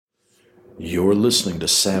You're listening to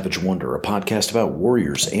Savage Wonder, a podcast about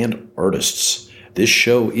warriors and artists. This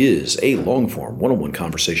show is a long-form, one-on-one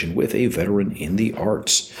conversation with a veteran in the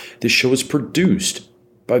arts. This show is produced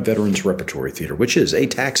by Veterans Repertory Theater, which is a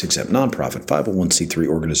tax-exempt, nonprofit 501c3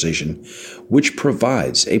 organization which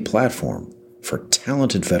provides a platform for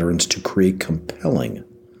talented veterans to create compelling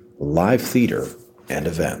live theater and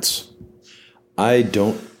events. I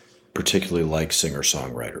don't particularly like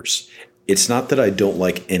singer-songwriters. It's not that I don't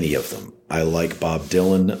like any of them. I like Bob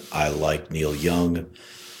Dylan. I like Neil Young.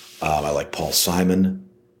 I like Paul Simon.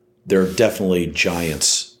 There are definitely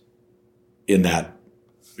giants in that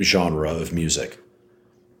genre of music.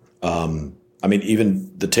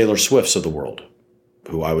 Even the Taylor Swifts of the world,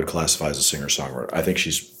 who I would classify as a singer-songwriter. I think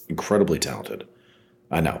she's incredibly talented.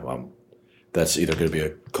 I know. That's either going to be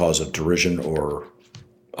a cause of derision or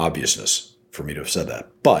obviousness for me to have said that.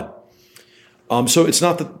 But, so it's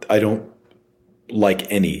not that I don't like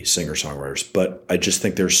any singer-songwriters, but I just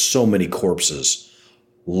think there's so many corpses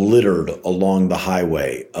littered along the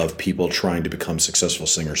highway of people trying to become successful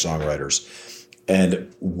singer-songwriters,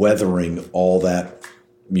 and weathering all that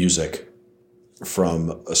music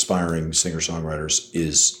from aspiring singer-songwriters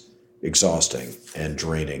is exhausting and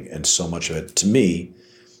draining, and so much of it, to me,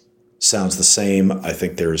 sounds the same. I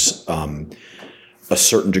think there's a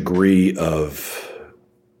certain degree of...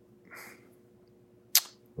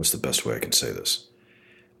 What's the best way I can say this?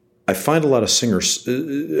 I find a lot of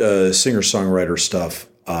singer-songwriter stuff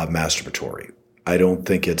masturbatory. I don't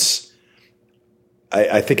think it's...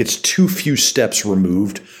 I think it's too few steps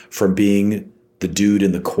removed from being the dude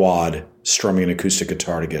in the quad strumming an acoustic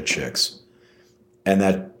guitar to get chicks, and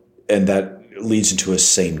that leads into a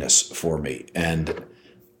sameness for me, and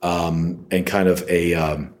kind of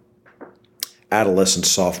a adolescent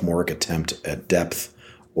sophomoric attempt at depth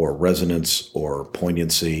or resonance or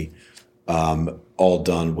poignancy, all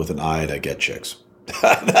done with an eye to get chicks.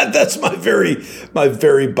 That's my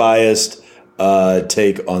very biased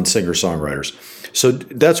take on singer-songwriters. So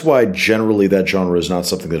that's why generally that genre is not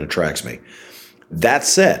something that attracts me. That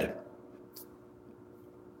said,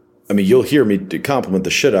 you'll hear me compliment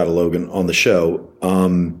the shit out of Logan on the show.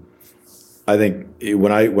 I think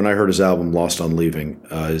when I heard his album Lost on Leaving,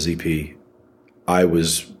 his EP, I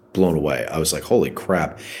was blown away. I was like, holy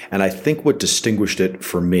crap. And I think what distinguished it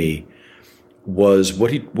for me was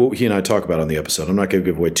what he and I talk about on the episode. I'm not going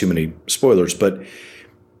to give away too many spoilers, but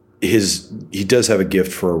he does have a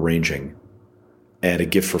gift for arranging and a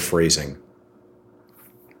gift for phrasing.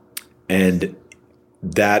 And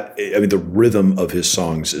that, the rhythm of his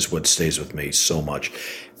songs is what stays with me so much.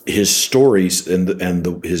 His stories and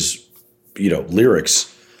his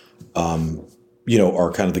lyrics,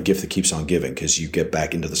 are kind of the gift that keeps on giving, because you get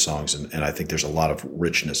back into the songs, and I think there's a lot of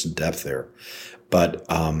richness and depth there. But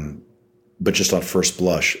just on first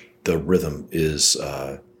blush, the rhythm is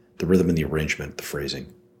the rhythm and the arrangement, the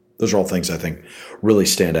phrasing. Those are all things I think really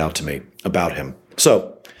stand out to me about him.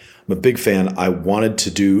 So I'm a big fan. I wanted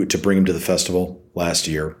to bring him to the festival last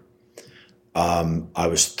year. I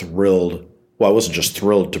was thrilled. Well, I wasn't just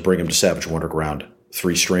thrilled to bring him to Savage Wonderground.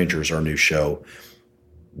 Three Strangers, our new show,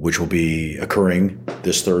 which will be occurring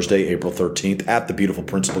this Thursday, April 13th, at the beautiful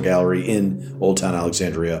Principal Gallery in Old Town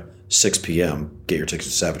Alexandria, 6 p.m. Get your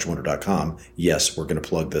tickets at savagewonder.com. Yes, we're going to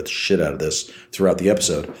plug the shit out of this throughout the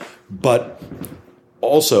episode. But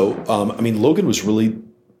also, Logan was really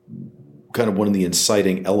kind of one of the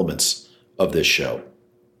inciting elements of this show.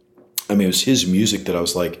 It was his music that I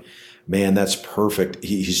was like, man, that's perfect.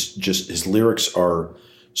 His lyrics are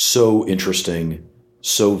so interesting,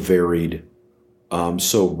 so varied,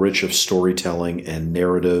 so rich of storytelling and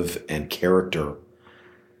narrative and character,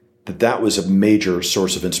 that was a major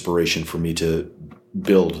source of inspiration for me to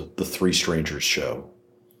build the Three Strangers show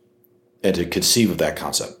and to conceive of that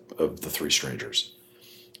concept of the Three Strangers.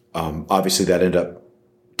 Obviously, that ended up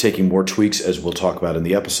taking more tweaks, as we'll talk about in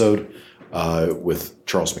the episode, with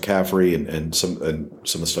Charles McCaffrey and some of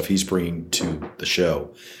the stuff he's bringing to the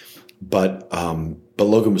show. But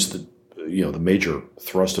Logan was the major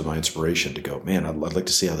thrust of my inspiration to go, man, I'd like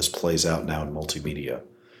to see how this plays out now in multimedia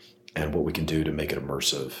and what we can do to make it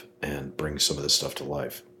immersive and bring some of this stuff to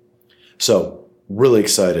life. So really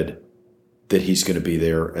excited that he's going to be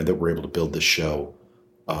there and that we're able to build this show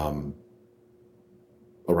around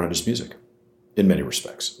his music in many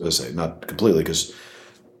respects. As I say, not completely, because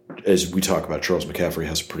as we talk about, Charles McCaffrey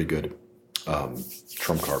has a pretty good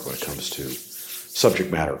trump card when it comes to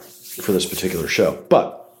subject matter for this particular show.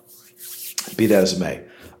 But be that as it may,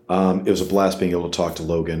 it was a blast being able to talk to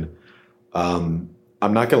Logan.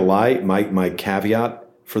 I'm not going to lie, my caveat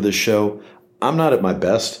for this show, I'm not at my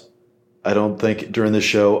best. I don't think during this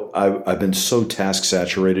show, I've been so task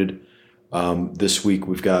saturated This week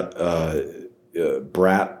we've got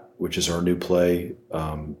Brat, which is our new play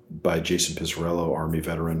by Jason Pizzarello, Army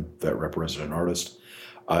veteran, vet resident artist.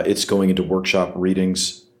 It's going into workshop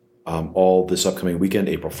readings all this upcoming weekend,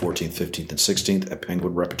 April 14th, 15th, and 16th at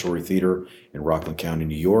Penguin Repertory Theater in Rockland County,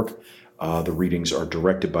 New York. The readings are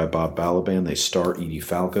directed by Bob Balaban. They star Edie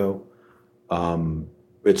Falco.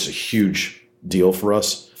 It's a huge deal for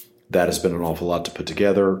us. That has been an awful lot to put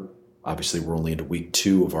together. Obviously, we're only into week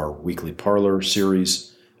 2 of our weekly parlor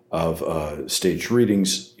series of staged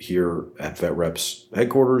readings here at Vet Rep's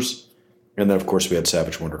headquarters. And then, of course, we had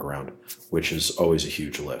Savage Wonderground, which is always a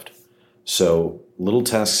huge lift. So, little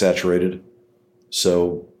task saturated.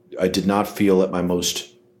 So, I did not feel at my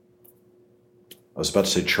most, I was about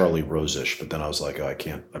to say Charlie Rose-ish, but then I was like, oh,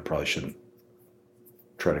 I probably shouldn't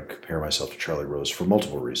try to compare myself to Charlie Rose for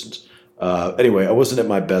multiple reasons. Anyway, I wasn't at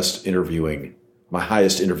my best interviewing, my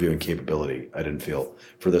highest interviewing capability, I didn't feel,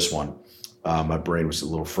 for this one. My brain was a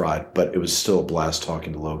little fried, but it was still a blast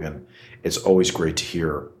talking to Logan. It's always great to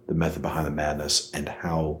hear the method behind the madness and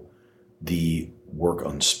how the work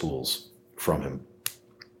unspools from him.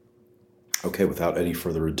 Okay, without any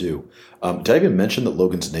further ado, did I even mention that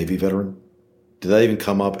Logan's a Navy veteran? Did that even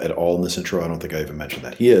come up at all in this intro? I don't think I even mentioned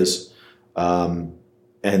that. He is. And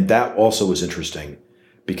that also was interesting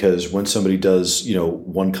because when somebody does,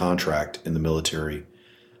 one contract in the military,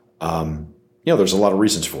 there's a lot of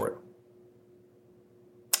reasons for it.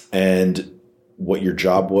 And what your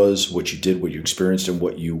job was, what you did, what you experienced, and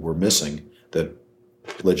what you were missing that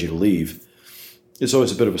led you to leave is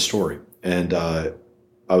always a bit of a story. And I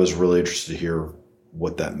was really interested to hear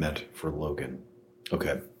what that meant for Logan.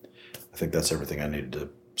 Okay. I think that's everything I needed to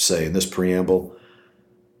say in this preamble.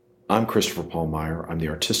 I'm Christopher Paul Meyer. I'm the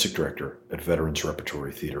artistic director at Veterans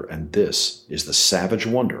Repertory Theater, and this is the Savage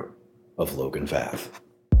Wonder of Logan Vath.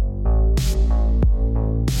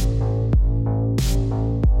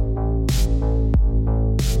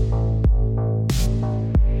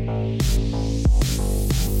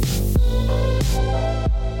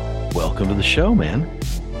 Welcome to the show, man.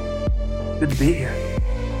 Good to be here.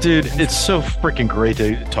 Dude, it's so freaking great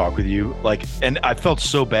to talk with you. And I felt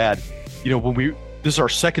so bad, when this is our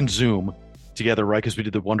second Zoom together, right? Because we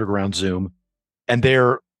did the Wonderground Zoom, and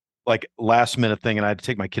they're last minute thing, and I had to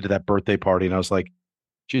take my kid to that birthday party, and I was like,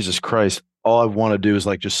 Jesus Christ, all I want to do is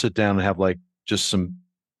just sit down and have just some,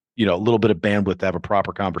 a little bit of bandwidth to have a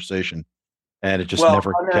proper conversation, and it just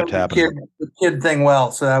never kept happening. The kid thing,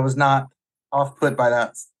 so I was not off put by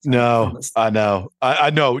that. No, I know. I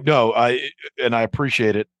know. No, and I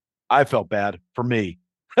appreciate it. I felt bad for me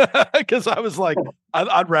because I was like,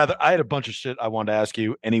 I had a bunch of shit I wanted to ask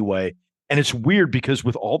you anyway. And it's weird because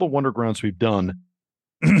with all the Wondergrounds we've done,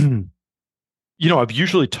 I've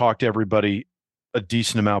usually talked to everybody a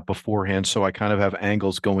decent amount beforehand. So I kind of have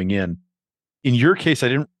angles going in. In your case, I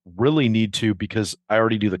didn't really need to because I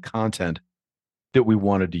already do the content that we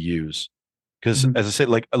wanted to use. Because as I said,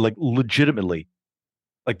 legitimately,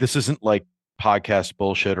 this isn't podcast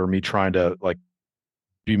bullshit or me trying to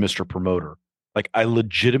be Mr. Promoter. I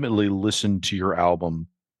legitimately listened to your album,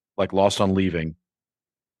 Lost on Leaving,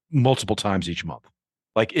 multiple times each month.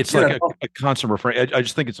 It's a constant refrain. I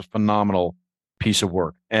just think it's a phenomenal piece of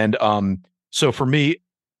work. And so for me,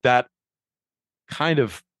 that kind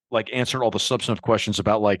of answered all the substantive questions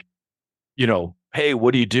about hey,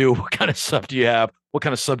 what do you do? What kind of stuff do you have? What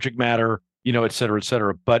kind of subject matter? Et cetera, et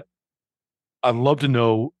cetera. But I'd love to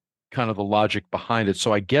know kind of the logic behind it.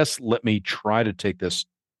 So I guess let me try to take this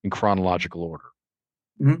in chronological order.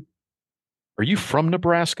 Mm-hmm. Are you from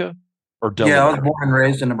Nebraska or Delaware? Yeah, I was born and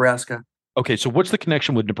raised in Nebraska. Okay, so what's the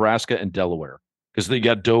connection with Nebraska and Delaware? Because you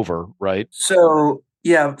got Dover, right? So,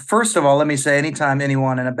 yeah, first of all, let me say anytime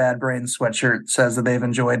anyone in a Bad Brains sweatshirt says that they've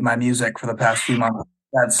enjoyed my music for the past few months,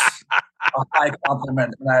 that's a high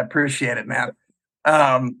compliment, and I appreciate it, man.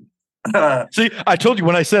 See, I told you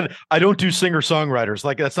when I said I don't do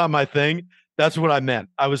singer-songwriters, that's not my thing. That's what I meant.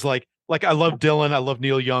 I was like I love Dylan, I love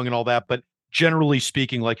Neil Young and all that, but generally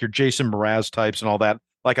speaking, your Jason Mraz types and all that,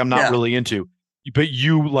 I'm not really into. But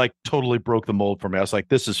you totally broke the mold for me. I was like,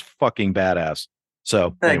 this is fucking badass.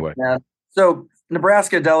 So anyway, man. So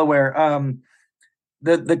Nebraska, Delaware,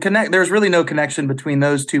 the connect. There's really no connection between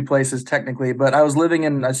those two places technically, but I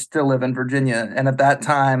still live in Virginia, and at that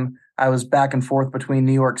time, I was back and forth between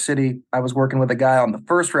New York City. I was working with a guy on the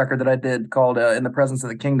first record that I did called "In the Presence of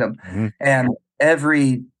the Kingdom," and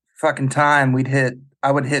every fucking time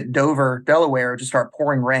I would hit Dover, Delaware, just start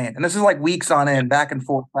pouring rain, and this is weeks on end, back and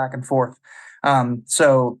forth, back and forth.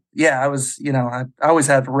 So yeah, I was, I always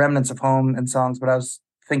have remnants of home in songs, but I was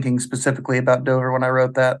thinking specifically about Dover when I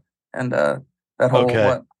wrote that, and that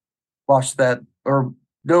whole watch that or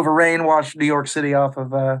Dover rain washed New York City off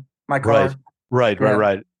of my Right. car. Right. Right. Yeah.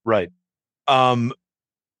 Right. Right. Um,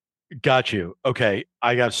 got you. Okay.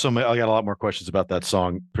 I got a lot more questions about that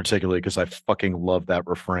song, particularly because I fucking love that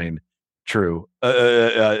refrain. True.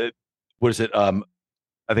 What is it? I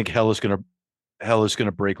think hell is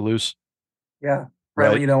gonna break loose. Yeah. Right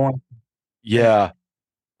when Right. you don't want. Yeah. Yeah.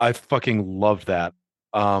 I fucking love that.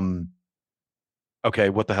 Um, okay.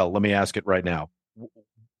 What the hell? Let me ask it right now.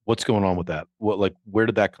 What's going on with that? Where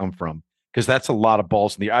did that come from? Because that's a lot of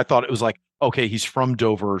balls in the air. I thought it was like, okay, he's from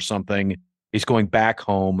Dover or something. He's going back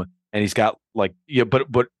home and he's got like, yeah, but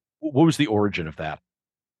what was the origin of that?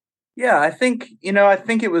 Yeah, I think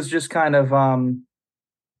it was just kind of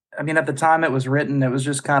I mean, at the time it was written, it was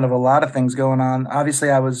just kind of a lot of things going on. Obviously,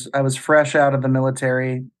 I was fresh out of the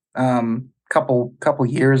military, couple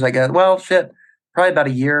years, I guess. Well, shit, probably about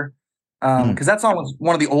a year. Mm, Because that song was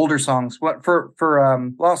one of the older songs. What for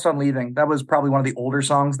Lost on Leaving, that was probably one of the older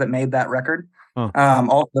songs that made that record. huh.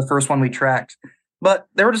 Also the first one we tracked. But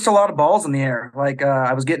there were just a lot of balls in the air. Like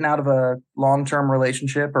I was getting out of a long-term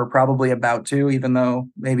relationship, or probably about to, even though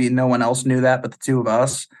maybe no one else knew that but the two of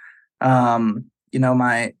us.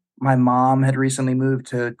 My mom had recently moved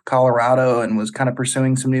to Colorado and was kind of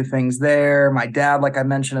pursuing some new things there. My dad, like I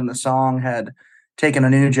mentioned in the song, had taken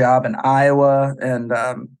a new job in Iowa and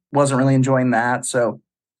wasn't really enjoying that. So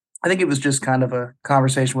I think it was just kind of a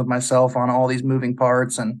conversation with myself on all these moving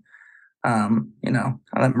parts and, kind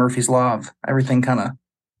of Murphy's Law of everything kind of,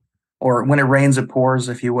 or when it rains, it pours,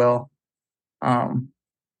 if you will. Um,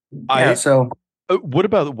 yeah. I So what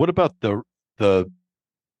about the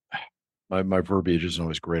my verbiage isn't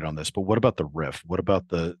always great on this, but what about the riff? What about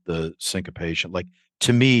the syncopation? Like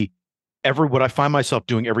to me, what I find myself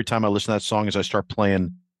doing every time I listen to that song is I start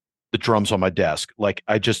playing the drums on my desk. Like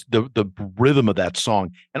I just the rhythm of that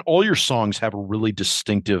song, and all your songs have a really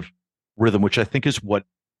distinctive rhythm, which I think is what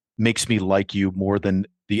makes me like you more than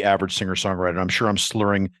the average singer-songwriter. I'm sure I'm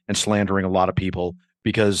slurring and slandering a lot of people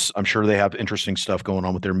because I'm sure they have interesting stuff going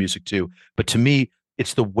on with their music too. But to me,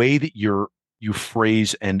 it's the way that you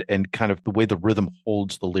phrase and kind of the way the rhythm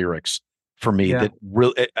holds the lyrics for me yeah. that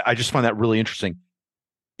really I just find that really interesting.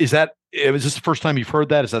 Is this the first time you've heard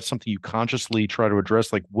that? Is that something you consciously try to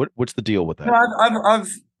address? Like what's the deal with No, that?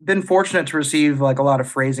 I've been fortunate to receive like a lot of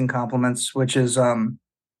phrasing compliments, which is I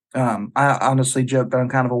honestly joke that I'm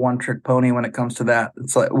kind of a one trick pony when it comes to that.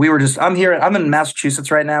 It's like I'm in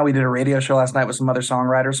Massachusetts right now. We did a radio show last night with some other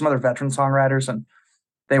songwriters, some other veteran songwriters, and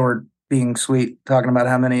they were being sweet, talking about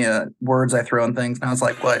how many words I throw in things. And I was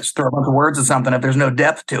like, well, just throw a bunch of words at something if there's no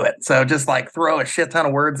depth to it. So just like throw a shit ton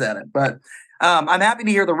of words at it. But I'm happy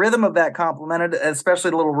to hear the rhythm of that complimented,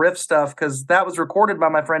 especially the little riff stuff, because that was recorded by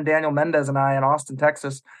my friend Daniel Mendez and I in Austin,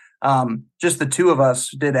 Texas. Just the two of us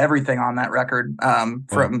did everything on that record Wow.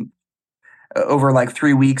 from over like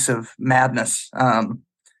 3 weeks of madness.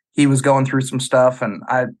 He was going through some stuff, and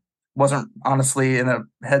I wasn't honestly in a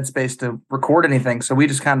headspace to record anything. So we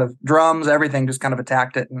just kind of drums, everything, just kind of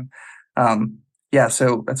attacked it. And yeah,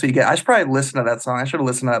 so that's what you get. I should probably listen to that song. I should have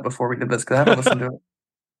listened to that before we did this because I haven't listened to it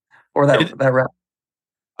or It, that rap.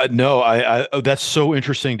 no, oh, that's so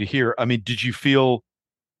interesting to hear. I mean, did you feel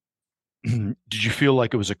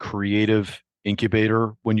like it was a creative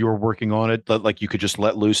incubator when you were working on it? That like you could just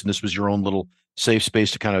let loose and this was your own little safe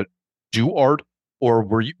space to kind of do art? Or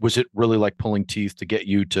was it really like pulling teeth to get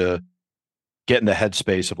you to get in the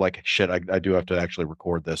headspace of like, shit, I do have to actually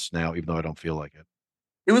record this now, even though I don't feel like it?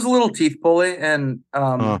 It was a little teeth pulley, and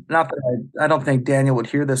Huh. not that I don't think Daniel would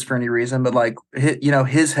hear this for any reason, but like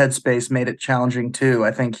his headspace made it challenging too.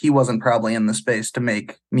 I think he wasn't probably in the space to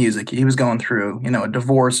make music. He was going through a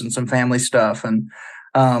divorce and some family stuff, and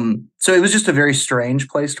so it was just a very strange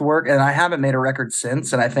place to work. And I haven't made a record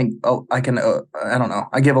since, and I think I don't know,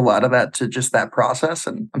 I give a lot of that to just that process,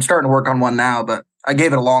 and I'm starting to work on one now, but I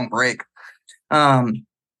gave it a long break. And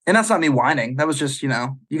that's not me whining. That was just, you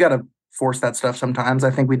got to force that stuff sometimes.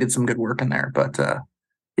 I think we did some good work in there, but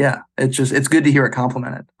yeah, it's good to hear it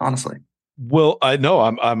complimented, honestly. Well, I know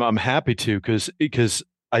I'm happy to because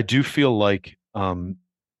I do feel like I'm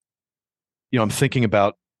thinking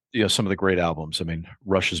about some of the great albums. I mean,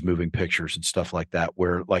 Rush's Moving Pictures and stuff like that,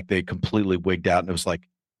 where like they completely wigged out and it was like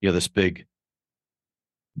this big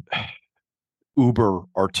uber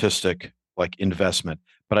artistic like investment.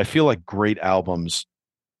 But I feel like great albums,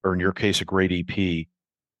 or in your case, a great EP,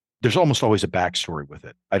 there's almost always a backstory with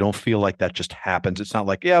it. I don't feel like that just happens. It's not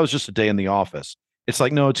like, yeah, it was just a day in the office. It's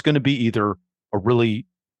like, no, it's going to be either a really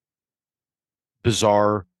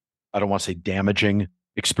bizarre, I don't want to say damaging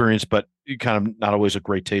experience, but kind of not always a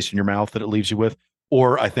great taste in your mouth that it leaves you with.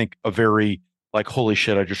 Or I think a very like, holy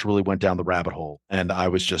shit, I just really went down the rabbit hole and I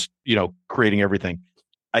was just, creating everything.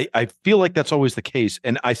 I feel like that's always the case.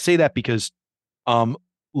 And I say that because, um,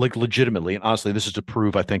 like legitimately, and honestly, this is to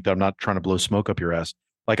prove I think that I'm not trying to blow smoke up your ass.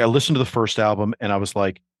 Like I listened to the first album and I was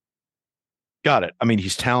like, got it. I mean,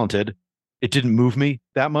 he's talented. It didn't move me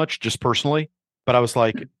that much, just personally, but I was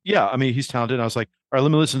like, yeah, I mean, he's talented. And I was like, all right,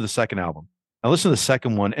 let me listen to the second album. I listened to the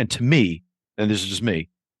second one, and to me, and this is just me,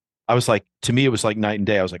 I was like, to me, it was like night and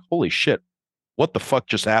day. I was like, holy shit, what the fuck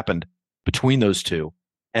just happened between those two?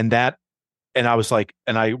 And that, and I was like,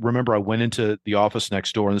 and I remember I went into the office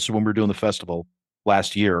next door, and this is when we were doing the festival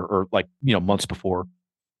last year, or like, months before,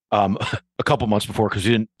 um, a couple months before, because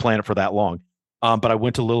we didn't plan it for that long. But I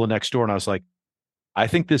went to Lila next door, and I was like, I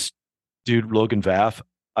think this dude, Logan Vath,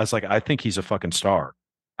 I was like, I think he's a fucking star.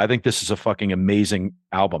 I think this is a fucking amazing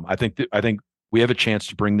album. I think we have a chance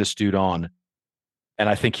to bring this dude on, and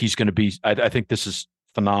I think he's going to be. I think this is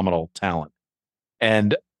phenomenal talent.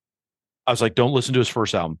 And I was like, don't listen to his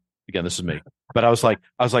first album. Again, this is me. But I was like,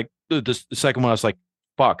 the second one, I was like,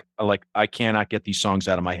 fuck, I cannot get these songs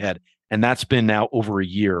out of my head. And that's been now over a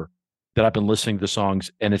year that I've been listening to the songs,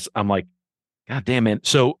 and I'm like, God damn it.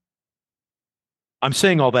 So I'm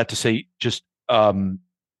saying all that to say, just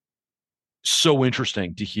so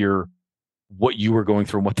interesting to hear what you were going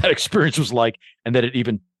through and what that experience was like, and that it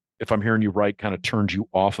even, if I'm hearing you right, kind of turned you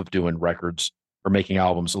off of doing records or making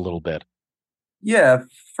albums a little bit. Yeah,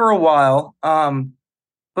 for a while.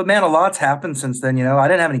 But man, a lot's happened since then. I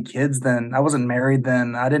didn't have any kids then. I wasn't married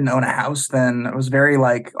then. I didn't own a house then. I was very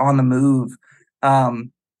like on the move.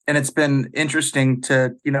 And it's been interesting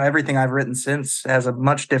to, everything I've written since has a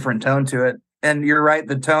much different tone to it. And you're right,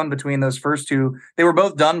 the tone between those first two, they were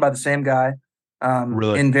both done by the same guy,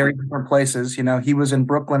 Really? in very different places. He was in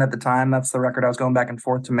Brooklyn at the time. That's the record I was going back and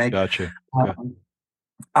forth to make. Gotcha. Okay.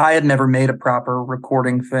 I had never made a proper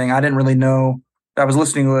recording thing. I didn't really know. I was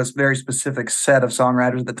listening to a very specific set of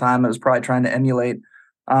songwriters at the time. I was probably trying to emulate.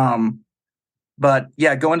 But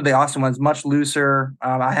yeah, going to the Austin ones, much looser.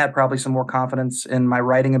 I had probably some more confidence in my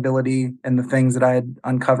writing ability and the things that I had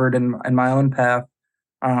uncovered in my own path.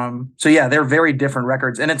 So yeah, they're very different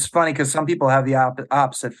records. And it's funny because some people have the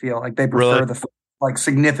opposite feel. Like they prefer Really? like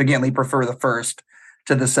significantly prefer the first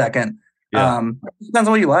to the second. Yeah. It depends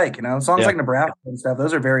on what you like, songs Yeah. like Nebraska and stuff.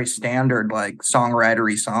 Those are very standard, like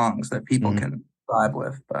songwritery songs that people Mhm. can vibe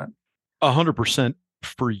with. But 100%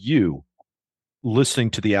 for you listening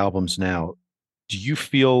to the albums now, do you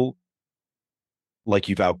feel like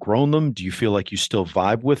you've outgrown them? Do you feel like you still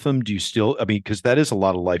vibe with them? Do you still, I mean, because that is a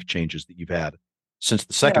lot of life changes that you've had since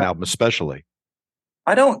the second yeah, album, especially.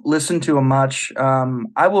 I don't listen to them much.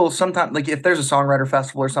 I will sometimes, like if there's a songwriter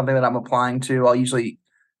festival or something that I'm applying to, I'll usually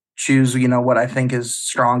choose, what I think is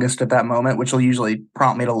strongest at that moment, which will usually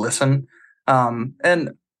prompt me to listen.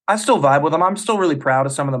 And I still vibe with them. I'm still really proud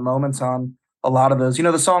of some of the moments on a lot of those.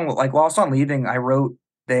 The song like Lost on Leaving, I wrote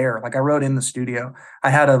there, like I wrote in the studio. I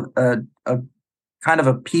had a kind of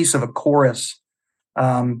a piece of a chorus.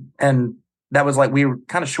 And that was like, we were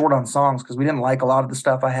kind of short on songs because we didn't like a lot of the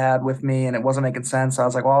stuff I had with me and it wasn't making sense. So I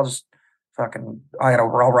was like, well,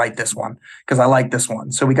 I'll write this one because I like this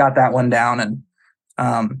one. So we got that one down, and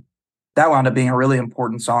that wound up being a really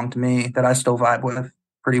important song to me that I still vibe with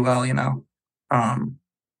pretty well. Um,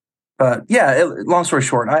 but yeah, long story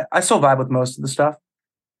short, I still vibe with most of the stuff.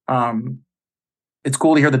 Um, it's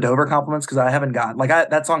cool to hear the Dover compliments because I haven't got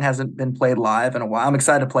that song hasn't been played live in a while. I'm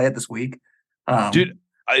excited to play it this week. Dude,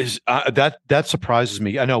 that surprises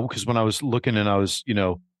me. I know because when I was looking and I was,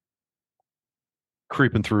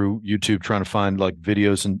 creeping through YouTube trying to find like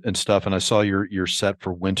videos and stuff, and I saw your set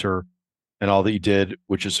for Winter and all that you did,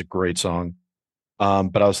 which is a great song.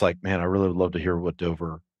 But I was like, man, I really would love to hear what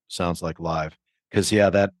Dover sounds like live. Because yeah,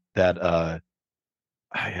 that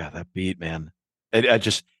beat, man. I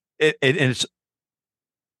just and it's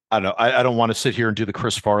I don't know. I don't want to sit here and do the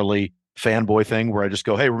Chris Farley fanboy thing where I just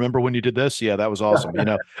go, hey, remember when you did this? Yeah, that was awesome.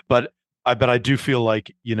 But I do feel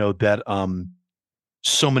like, that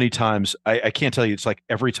so many times I can't tell you, it's like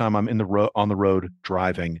every time I'm in the road on the road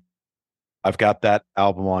driving, I've got that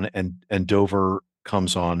album on and Dover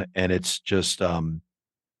comes on and it's just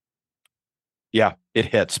yeah, it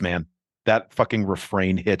hits, man. That fucking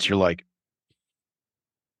refrain hits. You're like,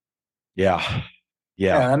 yeah,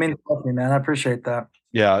 yeah, Yeah, I mean, definitely, man, I appreciate that.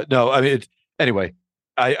 yeah. No, I mean, anyway,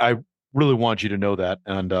 I really want you to know that,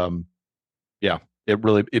 and yeah, it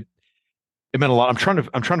meant a lot. I'm trying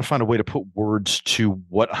to find a way to put words to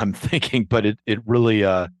what I'm thinking, but it really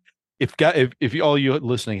if all you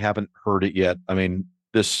listening haven't heard it yet, I mean,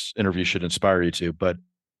 this interview should inspire you to. But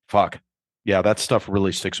fuck, yeah, that stuff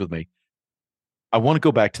really sticks with me. I want to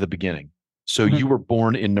go back to the beginning. So you Mhm. were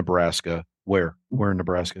born in Nebraska. Where? Where in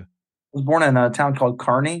Nebraska? I was born in a town called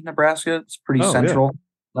Kearney, Nebraska. It's pretty Oh yeah. central.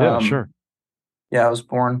 Yeah, sure. Yeah, I was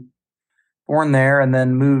born there and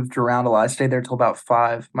then moved around a lot. I stayed there till about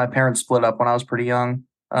 5. My parents split up when I was pretty young,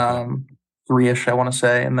 Okay. 3-ish, I want to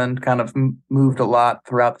say, and then kind of moved a lot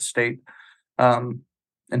throughout the state um,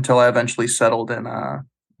 until I eventually settled in.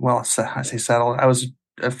 Well, I say settled. I was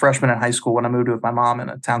a freshman in high school when I moved with my mom in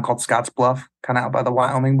a town called Scotts Bluff, kind of out by the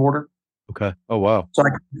Wyoming border. Okay. Oh, wow. So I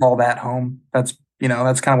call that home. That's kind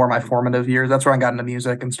of where my formative years. That's where I got into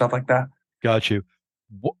music and stuff like that. Got you.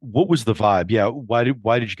 What was the vibe? Yeah. Why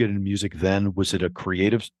did you get into music then? Was it a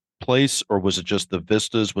creative place or was it just the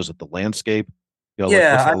vistas? Was it the landscape? Like what's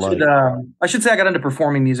Yeah, that like? I should say I got into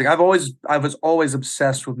performing music. I was always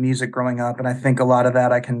obsessed with music growing up, and I think a lot of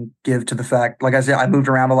that I can give to the fact, like I said, I moved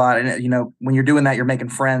around a lot, and when you're doing that, you're making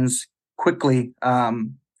friends quickly.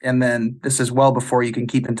 And then this is well before you can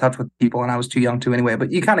keep in touch with people, and I was too young to anyway.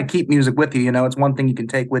 But you kind of keep music with you. It's one thing you can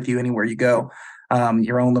take with you anywhere you go.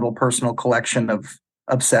 Your own little personal collection of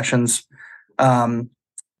obsessions. Um,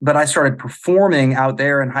 but I started performing out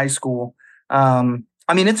there in high school.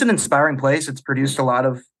 I mean, it's an inspiring place. It's produced a lot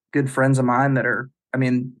of good friends of mine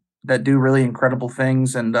that do really incredible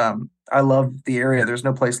things. And I love the area. There's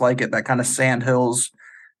no place like it. That kind of sand hills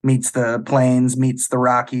meets the plains, meets the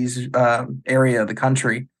Rockies area of the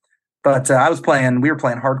country. But we were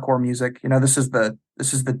playing hardcore music. This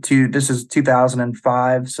is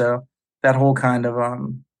 2005. So that whole kind of,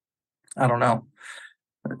 I don't know,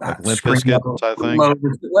 Like Limp Bizkit screamo, type thing?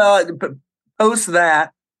 post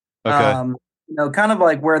that, Okay. kind of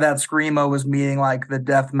like where that screamo was meeting like the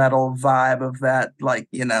death metal vibe of that, like,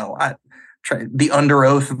 the Under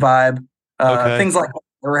Oath vibe, Okay. things like that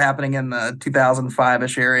were happening in the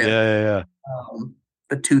 2005-ish area, Yeah, yeah, yeah.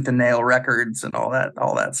 the Tooth and Nail records and all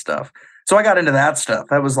that stuff. So I got into that stuff.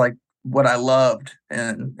 That was like what I loved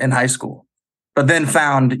in high school, but then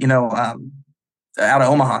found, out of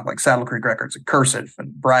Omaha, like Saddle Creek Records and Cursive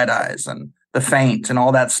and Bright Eyes and The Faint and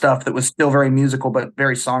all that stuff that was still very musical, but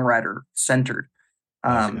very songwriter centered.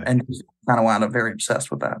 Okay. And just kind of wound up very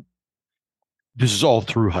obsessed with that. This is all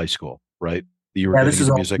through high school, right? That you were Yeah, getting this is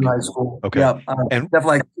into all music. through high school. Okay. Yeah, And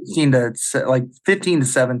definitely like 15 to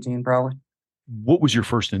 17, probably. what was your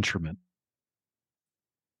first instrument?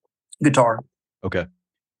 Guitar. Okay.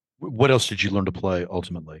 What else did you learn to play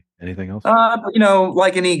ultimately? Anything else?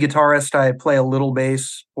 Like any guitarist, I play a little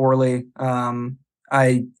bass poorly.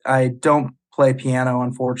 I don't play piano,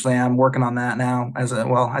 unfortunately. I'm working on that now.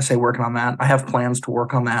 I say working on that. I have plans to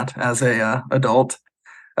work on that as a adult.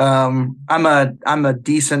 I'm a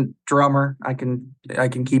decent drummer. I can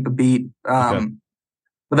keep a beat. Okay.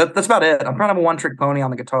 But that's about it. I'm kind of a one trick pony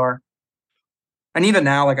on the guitar. And even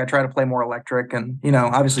now, like I try to play more electric, and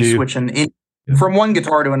obviously Do you? switching Yeah. from one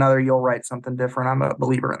guitar to another, you'll write something different. I'm a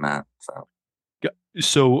believer in that. So.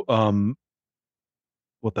 So,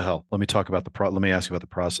 what the hell? Let me ask you about the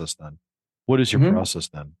process then. What is your Mhm. process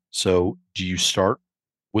then? So, do you start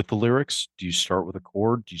with the lyrics? Do you start with a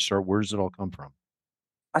chord? Where does it all come from?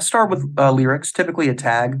 I start with lyrics, typically a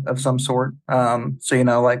tag of some sort.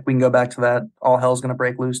 So like we can go back to that "All Hell's Gonna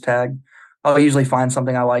Break Loose" tag. I'll usually find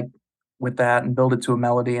something I like with that and build it to a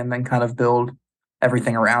melody, and then kind of build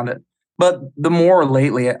everything around it. But the more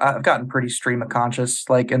lately, I've gotten pretty stream of conscious,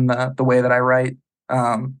 like in the way that I write.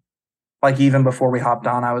 Um, like even before we hopped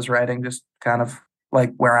on, I was writing just kind of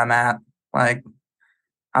like where I'm at. Like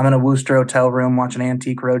I'm in a Worcester hotel room watching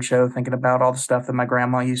Antique Roadshow, thinking about all the stuff that my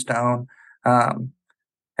grandma used to own. Um,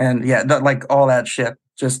 and yeah, like all that shit.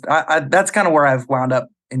 Just that's kind of where I've wound up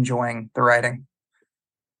enjoying the writing.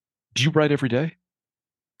 Do you write every day?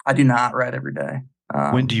 I do not write every day.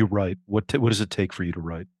 When do you write? What does it take for you to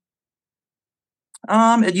write?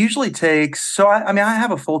 It usually takes, I mean, I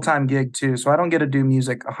have a full-time gig too, so I don't get to do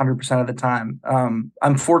music 100% of the time.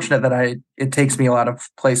 I'm fortunate that it takes me a lot of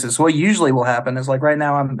places. So what usually will happen is like right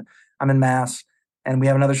now I'm in Mass and we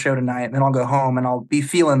have another show tonight, and then I'll go home and I'll be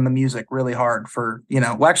feeling the music really hard for,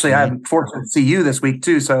 well, actually Mhm. I'm fortunate to see you this week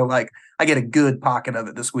too. So like I get a good pocket of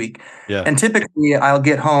it this week. Yeah. And typically I'll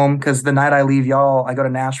get home because the night I leave y'all, I go to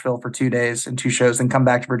Nashville for 2 days and 2 shows and come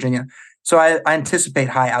back to Virginia. So I anticipate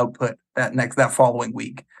high output that following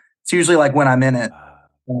week. It's usually like when I'm in it,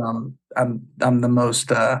 I'm the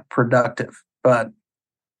most productive. But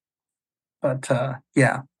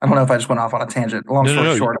yeah, I don't know if I just went off on a tangent. Long No, no, story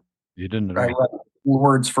no. short, You didn't at I all. write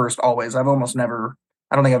words first always. I've almost never.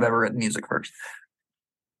 I don't think I've ever written music first.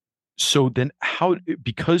 So then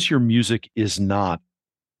because your music is not,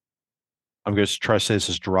 I'm going to try to say this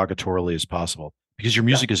as derogatorily as possible, because your Yeah.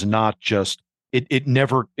 music is not just, it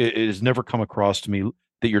has never come across to me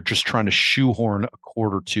that you're just trying to shoehorn a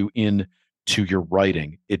chord or two in to your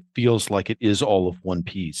writing. It feels like it is all of one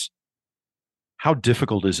piece. how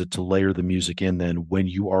difficult is it to layer the music in then when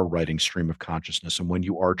you are writing stream of consciousness and when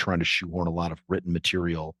you are trying to shoehorn a lot of written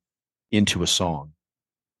material into a song?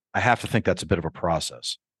 I have to think that's a bit of a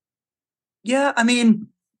process. Yeah, I mean,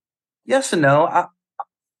 yes and no.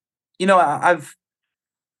 I've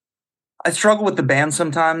I struggle with the band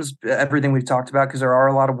sometimes. Everything we've talked about because there are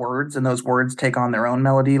a lot of words, and those words take on their own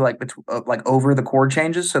melody, like over the chord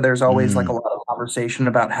changes. So there's always like a Mm, lot of conversation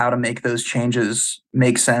about how to make those changes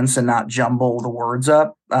make sense and not jumble the words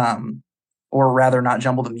up, or rather, not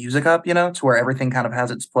jumble the music up. To where everything kind of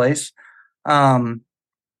has its place. Um,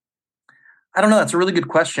 I don't know. That's a really good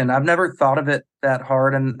question. I've never thought of it that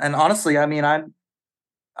hard, and honestly, I mean,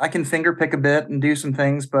 I can finger pick a bit and do some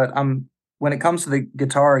things, but when it comes to the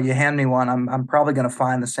guitar, you hand me one, I'm probably gonna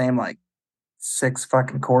find the same like six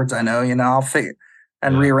fucking chords I know. I'll figure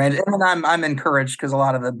and yeah. rearrange it. And I'm encouraged because a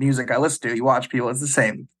lot of the music I listen to, you watch people, it's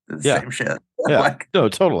the Yeah. same shit. Yeah. Like No,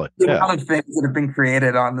 totally. the Yeah. amount of things that have been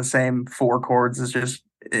created on the same four chords is just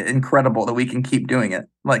incredible that we can keep doing it.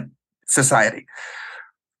 Like society.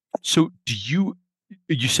 So you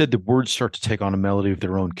said the words start to take on a melody of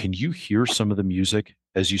their own. Can you hear some of the music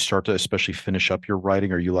as you start to especially finish up your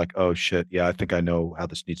writing? Are you like, oh shit, yeah, I think I know how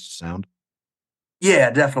this needs to sound? Yeah,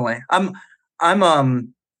 definitely. I'm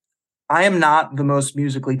I am not the most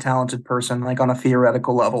musically talented person, like on a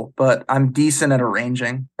theoretical level, but I'm decent at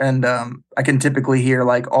arranging, and I can typically hear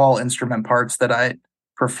like all instrument parts that I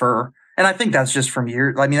prefer. And I think that's just from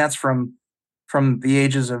years. I mean, that's from the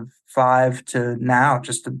ages of 5 to now,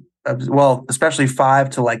 well, especially 5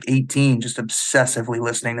 to like 18, just obsessively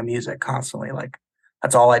listening to music constantly. Like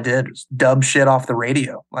that's all I did was dub shit off the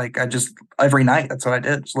radio. Like I just every night, that's what I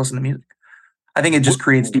did, just listen to music. I think it just What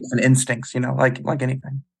creates decent instincts, like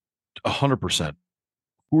anything. 100%.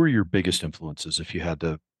 Who are your biggest influences if you had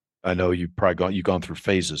to? I know you've gone through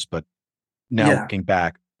phases, but now Yeah. looking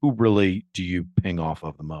back, who really do you ping off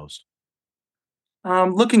of the most?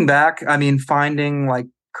 Looking back, I mean, finding like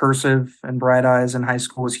Cursive and Bright Eyes in high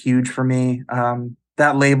school was huge for me.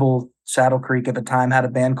 That label, Saddle Creek at the time, had a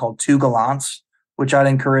band called Two Gallants, which I'd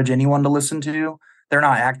encourage anyone to listen to. They're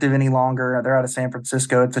not active any longer. They're out of San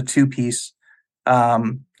Francisco. It's a two-piece.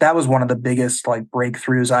 That was one of the biggest like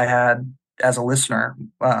breakthroughs I had as a listener.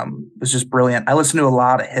 It was just brilliant. I listened to a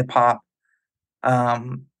lot of hip hop,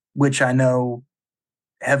 which I know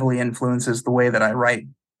heavily influences the way that I write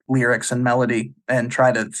lyrics and melody and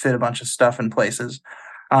try to fit a bunch of stuff in places.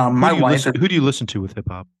 My wife is, Who do you listen to with hip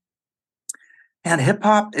hop? and hip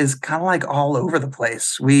hop is kind of like all over the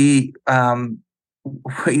place. We, I'm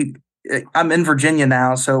in Virginia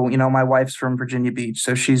now, so my wife's from Virginia Beach,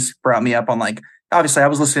 so she's brought me up on like. Obviously, I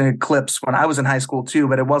was listening to Clips when I was in high school too,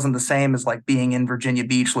 but it wasn't the same as like being in Virginia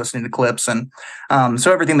Beach listening to Clips, and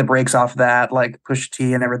so everything that breaks off that, like Pusha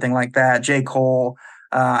T and everything like that, J. Cole.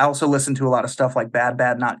 I also listen to a lot of stuff like Bad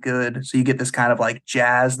Bad Not Good, so you get this kind of like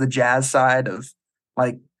the jazz side of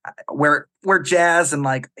like where jazz and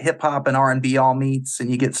like hip hop and R&B all meets,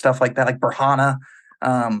 and you get stuff like that, like Burhana,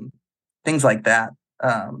 um, things like that.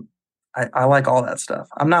 I like all that stuff.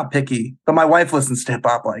 I'm not picky, but my wife listens to hip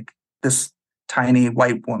hop like this tiny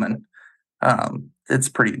white woman. It's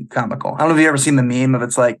pretty comical. I don't know if you ever seen the meme of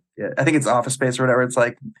it's like I think it's Office Space or whatever. It's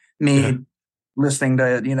like Yeah. me listening to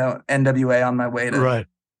NWA on my way Right.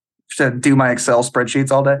 to do my Excel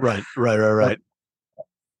spreadsheets all day. Right.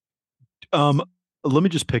 Um, Let me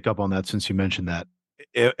just pick up on that since you mentioned that.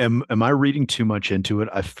 Am I reading too much into it?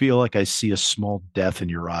 I feel like I see a small death in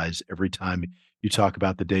your eyes every time you talk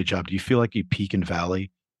about the day job. Do you feel like you peak and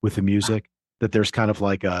valley with the music? That there's kind of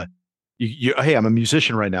like hey, I'm a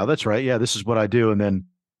musician right now. That's right. Yeah, this is what I do. And then,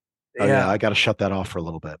 oh yeah, Yeah. I got to shut that off for a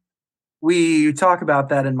little bit. We talk about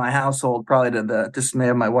that in my household, probably to the dismay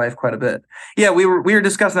of my wife quite a bit. Yeah, we were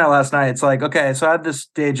discussing that last night. It's like, okay, so I have this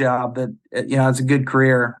day job that it's a good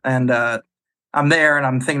career, and I'm there and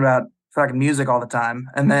I'm thinking about fucking music all the time,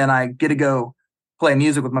 and then I get to go play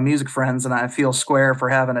music with my music friends, and I feel square for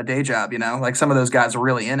having a day job. Like some of those guys are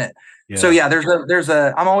really in it. So Yeah. yeah, there's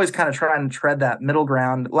a I'm always kind of trying to tread that middle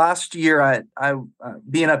ground. Last year, I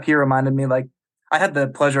being up here reminded me like I had the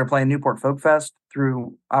pleasure of playing Newport Folk Fest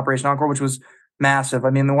through Operation Encore, which was massive. I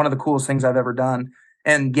mean, one of the coolest things I've ever done.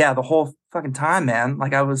 And yeah, the whole fucking time, man,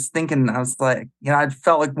 like I was thinking, I was like, I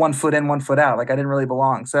felt like one foot in, one foot out, like I didn't really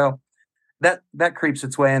belong. So that creeps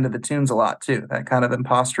its way into the tunes a lot too. That kind of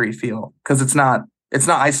impostery feel because it's not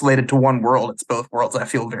isolated to one world. It's both worlds. I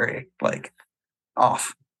feel very like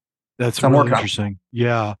off. That's So I'm really working on. interesting.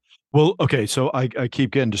 Yeah. Well, okay. So I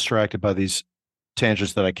keep getting distracted by these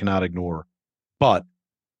tangents that I cannot ignore. But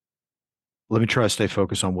let me try to stay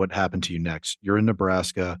focused on what happened to you next. You're in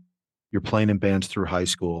Nebraska. You're playing in bands through high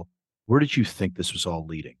school. Where did you think this was all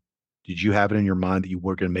leading? did you have it in your mind that you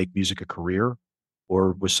were going to make music a career,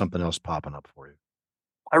 or was something else popping up for you?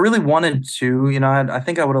 I really wanted to, I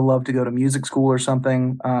think I would have loved to go to music school or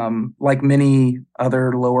something. Like many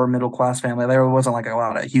other lower middle class family, there wasn't like a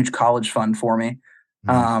lot of huge college fund for me.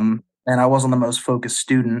 Mm. And I wasn't the most focused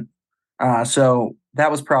student. So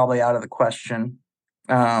that was probably out of the question.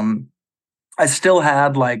 I still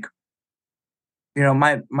had like,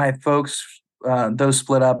 my folks, those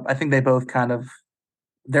split up. I think they both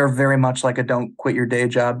they're very much like a don't quit your day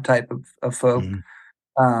job type of folk,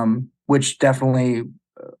 Mhm. Which definitely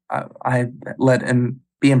I let him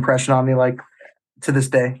be impression on me, like to this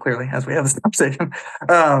day, clearly, as we have this conversation.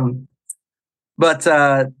 But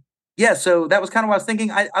yeah, so that was kind of what I was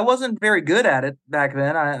thinking. I wasn't very good at it back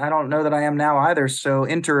then. I don't know that I am now either. So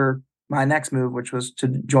enter my next move, which was to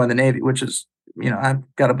join the Navy, which is, I've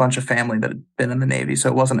got a bunch of family that had been in the Navy. So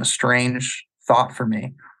it wasn't a strange thought for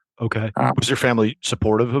me. Okay. Um, Was your family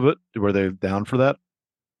supportive of it? Were they down for that?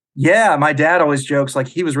 Yeah, my dad always jokes like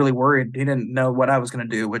he was really worried. He didn't know what I was going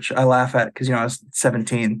to do, which I laugh at because I was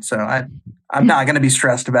 17, so I'm not going to be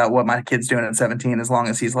stressed about what my kid's doing at 17 as long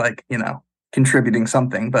as he's like contributing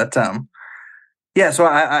something. But yeah, so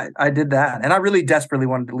I did that, and I really desperately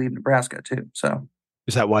wanted to leave Nebraska too. So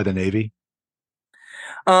Is that why the Navy?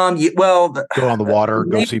 yeah, well, Go on the water,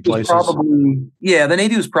 go see places. The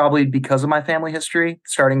Navy was probably because of my family history,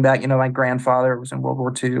 starting back. My grandfather was in World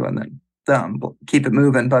War II, and then keep it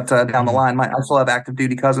moving. But down the Mhm. line, I still have active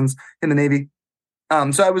duty cousins in the Navy.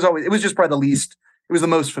 So it was just probably it was the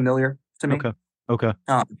most familiar to me. Okay. Okay.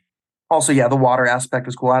 Also, yeah, the water aspect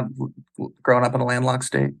was cool. I'd grown up in a landlocked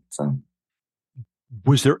state, so.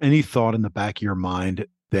 Was there any thought in the back of your mind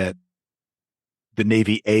that the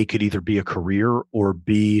Navy A could either be a career, or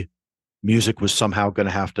B, music was somehow going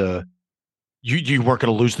to have to, you weren't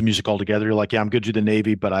going to lose the music altogether. You're like, yeah, I'm good to the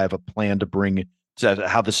Navy, but I have a plan to bring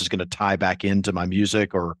how this is going to tie back into my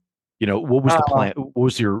music, or, what was the plan? What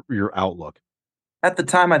was your outlook? At the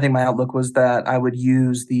time, I think my outlook was that I would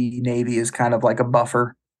use the Navy as kind of like a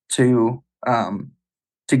buffer to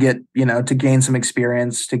get to gain some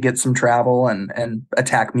experience, to get some travel, and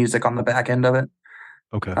attack music on the back end of it.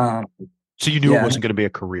 Okay. Um, So you knew it yeah, wasn't going to be a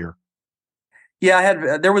career.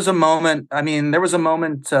 yeah. There was a moment. I mean, there was a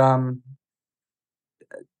moment.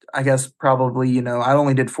 I guess probably, I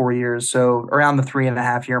only did 4 years. So around the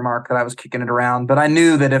 3.5 year mark that I was kicking it around. But I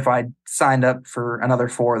knew that if I signed up for another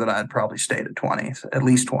 4, that I'd probably stayed at 20, at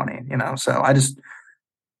least 20, So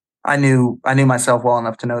I knew myself well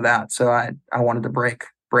enough to know that. So I wanted to break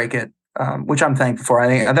it, which I'm thankful for. I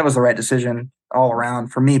think that was the right decision all around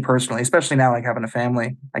for me personally, especially now, like having a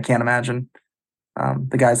family. I can't imagine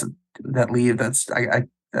the guys that leave. I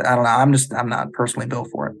don't know. I'm not personally built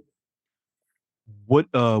for it.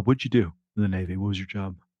 What'd you do in the Navy? What was your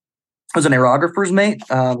job? I was an aerographer's mate,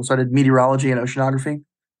 so I did meteorology and oceanography.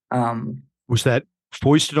 Um, Was that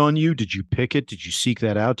foisted on you? Did you pick it? Did you seek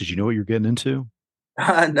that out? Did you know what you're getting into?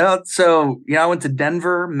 no, so I went to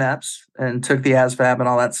Denver MEPS and took the ASVAB and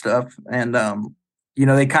all that stuff, and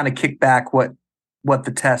they kind of kick back what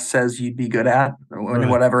the test says you'd be good at, or Right.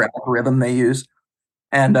 whatever algorithm they use.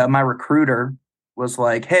 And my recruiter was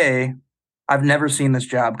like, "Hey, I've never seen this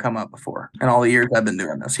job come up before in all the years I've been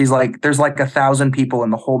doing this." He's like, "There's like 1,000 people in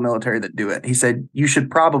the whole military that do it." He said, "You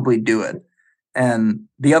should probably do it." And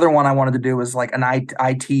the other one I wanted to do was like an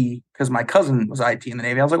IT, because my cousin was IT in the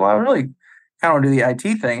Navy. I was like, "Well, I really kind of want to do the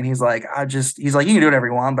IT thing." And he's like, he's like, "You can do whatever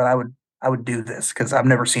you want, but I would do this because I've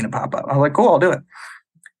never seen it pop up." I was like, "Cool, I'll do it."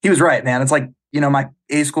 He was right, man. It's like, my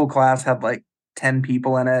A school class had like 10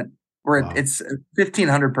 people in it. Wow. It's a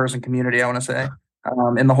 1,500 person community, I want to say,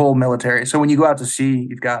 in the whole military. So when you go out to sea,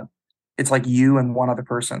 it's like you and one other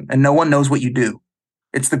person, and no one knows what you do.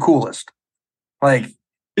 It's the coolest. Like,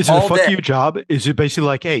 Is it a all fuck day. you job? Is it basically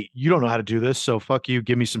like, hey, you don't know how to do this, so fuck you,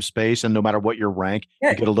 give me some space, and no matter what your rank,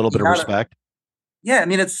 Yeah, you get a little bit of respect? yeah. I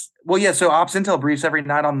mean, yeah. So ops intel briefs every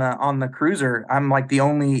night on the cruiser. I'm like the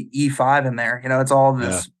only E5 in there. It's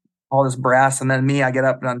Yeah. all this brass, and then me. I get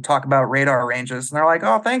up and I talk about radar ranges, and they're like,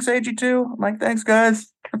 "Oh, thanks, AG2." I'm like, "Thanks,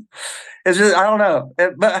 guys." It's just, I don't know,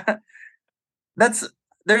 but that's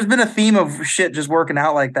there's been a theme of shit just working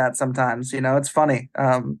out like that sometimes. It's funny.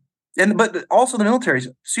 But also the military is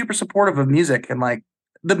super supportive of music, and like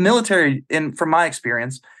the military, in from my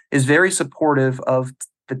experience, is very supportive of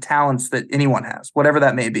the talents that anyone has, whatever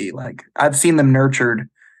that may be. Like, I've seen them nurtured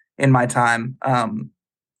in my time.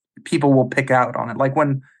 People will pick out on it. Like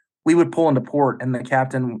when we would pull into port and the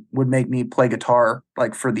captain would make me play guitar,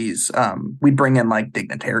 like for these, we'd bring in like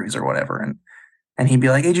dignitaries or whatever. And he'd be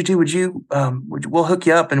like, "AG2, we'll hook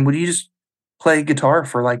you up, and would you just play guitar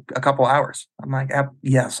for like a couple hours?" I'm like,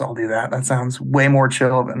 "Yes, I'll do that. That sounds way more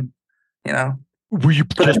chill than you know. Were you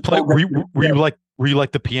For just the play? Were you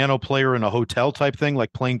like the piano player in a hotel type thing,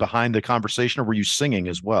 like playing behind the conversation, or were you singing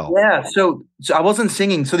as well? Yeah, so I wasn't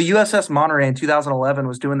singing. So the USS Monterey in 2011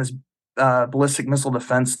 was doing this ballistic missile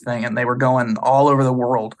defense thing, and they were going all over the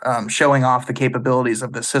world, showing off the capabilities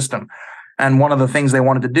of the system. And one of the things they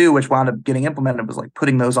wanted to do, which wound up getting implemented, was like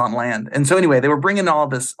putting those on land. And so anyway, they were bringing all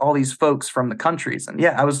these folks from the countries, and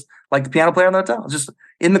yeah, I was like the piano player in the hotel, just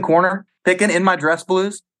in the corner, picking in my dress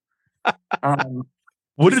blues.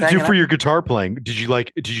 What Just did it do hanging for out. your guitar playing? Did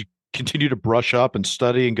you continue to brush up and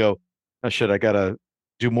study and go, oh shit, I gotta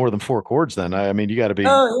do more than four chords then? I mean, you gotta be Oh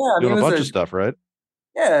yeah, I mean doing it a was bunch of a stuff, right?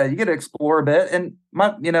 yeah, you get to explore a bit. And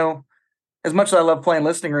as much as I love playing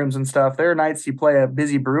listening rooms and stuff, there are nights you play a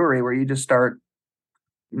busy brewery where you just start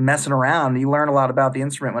messing around. You learn a lot about the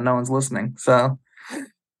instrument when no one's listening. So,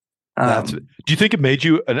 That's um, do you think it made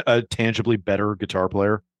you a tangibly better guitar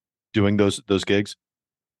player doing those gigs?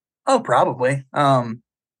 oh, probably.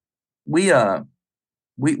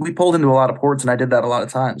 We we pulled into a lot of ports, and I did that a lot of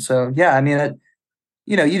times. So yeah, I mean,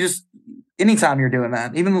 you just anytime you're doing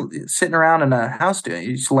that, even sitting around in a house doing it,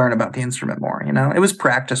 you just learn about the instrument more. It was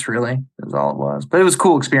practice, really. It was all it was, but it was a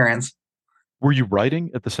cool experience. Were you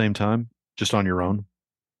writing at the same time, just on your own?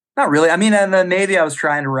 Not really. I mean, in the Navy, I was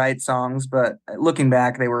trying to write songs, but looking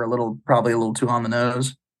back, they were probably a little too on the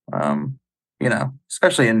nose. Um,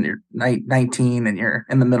 especially in your 19 and you're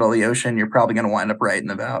in the middle of the ocean, you're probably going to wind up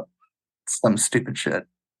writing about some stupid shit.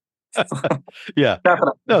 Yeah.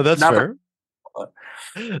 Not No, that's that, fair.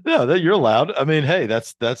 No, that you're allowed. I mean, hey,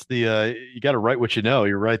 that's the you got to write what you know.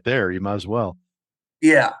 You're right there. You might as well.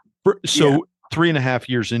 yeah, yeah. So 3.5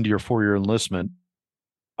 years into your 4 year enlistment,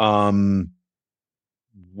 um,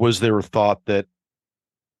 was there a thought that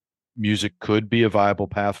music could be a viable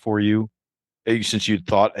path for you? Since you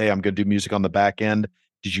thought, hey, I'm going to do music on the back end,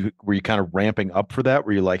 were you kind of ramping up for that?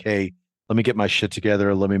 Were you like, hey, let me get my shit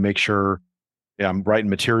together, let me make sure, yeah, I'm writing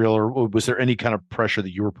material, or was there any kind of pressure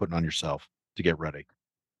that you were putting on yourself to get ready?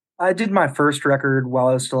 I did my first record while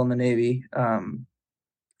I was still in the Navy.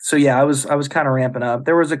 So yeah, I was kind of ramping up.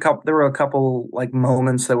 There were a couple like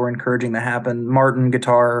moments that were encouraging to happen. Martin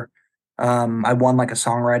Guitar, I won like a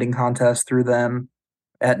songwriting contest through them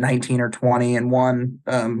at 19 or 20 and won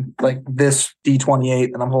like this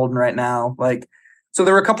D28 that I'm holding right now. Like, so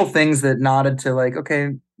there were a couple things that nodded to like,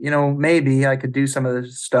 okay, maybe I could do some of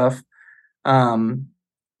this stuff. Um,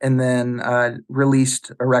 and then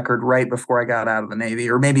released a record right before I got out of the Navy,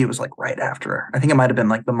 or maybe it was like right after. I think it might have been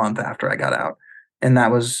like the month after I got out, and that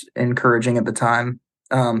was encouraging at the time.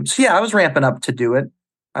 So yeah, I was ramping up to do it.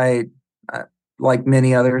 I like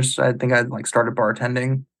many others, I think I like started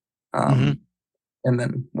bartending, Hmm. um, and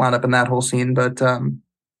then wound up in that whole scene. But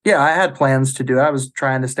yeah, I had plans to do it. I was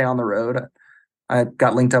trying to stay on the road. I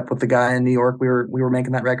got linked up with the guy in New York. We were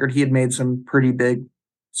making that record. He had made some pretty big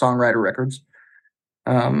songwriter records.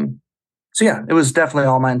 Um, so yeah, it was definitely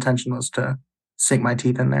all my intention was to sink my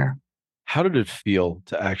teeth in there. How did it feel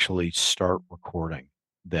to actually start recording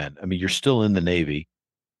then? I mean, you're still in the Navy,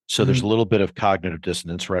 so there's a Mhm. little bit of cognitive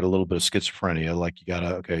dissonance, right? A little bit of schizophrenia. Like you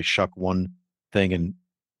gotta, okay, shuck one thing and,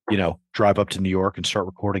 drive up to New York and start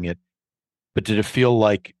recording it. But did it feel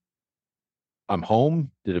like I'm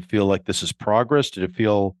home? Did it feel like this is progress? Did it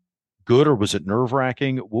feel good, or was it nerve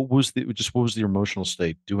wracking? What was the emotional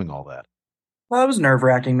state doing all that? Well, it was nerve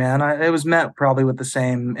wracking, man. It was met probably with the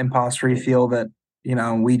same impostery feel that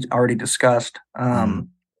we already discussed. Mm,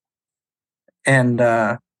 And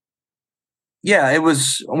yeah, it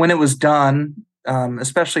was when it was done,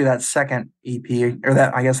 especially that second EP or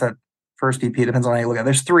that I guess that first EP depends on how you look at it.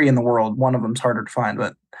 There's three in the world. One of them's harder to find,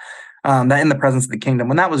 but that In the Presence of the Kingdom,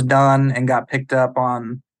 when that was done and got picked up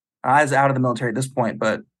on, I was out of the military at this point,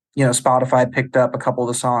 but Spotify picked up a couple of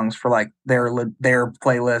the songs for like their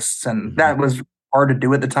playlists, and mhm. that was hard to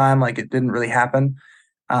do at the time. Like it didn't really happen.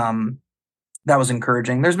 Um, that was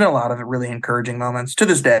encouraging. There's been a lot of really encouraging moments to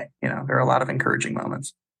this day. There are a lot of encouraging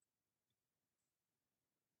moments.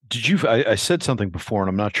 I said something before, and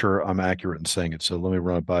I'm not sure I'm accurate in saying it, so let me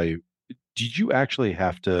run it by you. Did you actually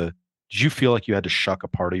did you feel like you had to shuck a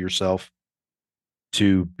part of yourself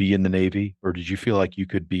to be in the Navy, or did you feel like you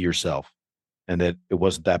could be yourself and that it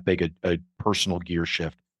wasn't that big a personal gear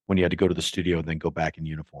shift when you had to go to the studio and then go back in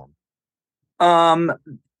uniform? Um,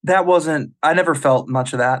 that wasn't. I never felt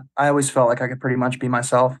much of that. I always felt like I could pretty much be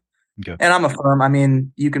myself, Okay. and I'm a firm. I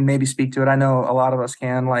mean, you can maybe speak to it. I know a lot of us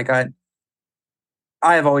can. Like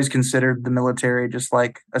I have always considered the military just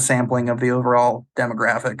like a sampling of the overall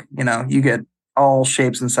demographic. You get all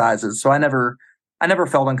shapes and sizes. So I never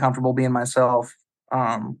felt uncomfortable being myself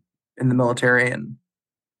um, in the military. And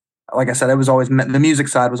like I said, it was always the music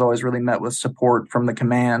side was always really met with support from the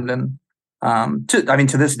command, and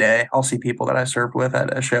To this day, I'll see people that I served with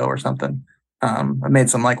at a show or something. I made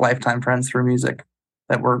some like lifetime friends through music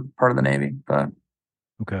that were part of the Navy.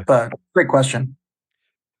 Okay. But great question.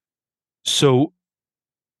 So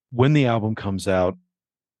when the album comes out,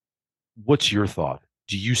 what's your thought?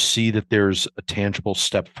 Do you see that there's a tangible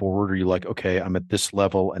step forward? Or are you like, okay, I'm at this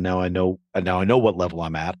level and now I know what level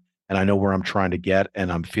I'm at and I know where I'm trying to get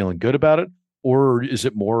and I'm feeling good about it? Or is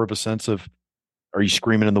it more of a sense of, are you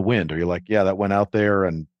screaming in the wind? Are you like, yeah, that went out there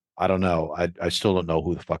and I don't know. I still don't know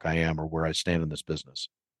who the fuck I am or where I stand in this business.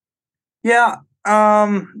 Yeah,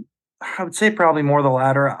 I would say probably more the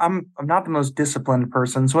latter. I'm not the most disciplined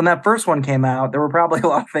person, so when that first one came out, there were probably a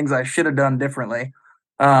lot of things I should have done differently.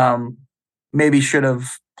 Um, Maybe should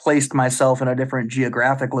have placed myself in a different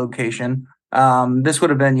geographic location. This would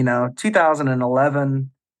have been,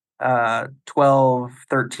 2011, 12,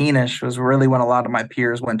 13-ish was really when a lot of my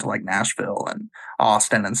peers went to like Nashville and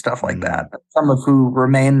Austin and stuff like Mm, that. Some of who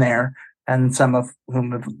remain there and some of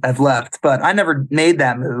whom have left, but I never made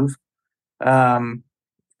that move. Um,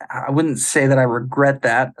 I wouldn't say that I regret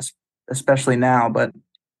that, especially now, but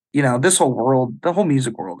this whole world, the whole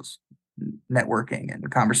music world is networking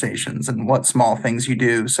and conversations and what small things you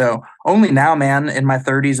do. So only now, man, in my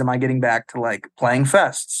 30s, am I getting back to like playing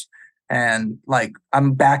fests and like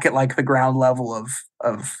I'm back at like the ground level of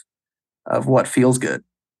of what feels good.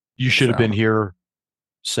 you should have So been here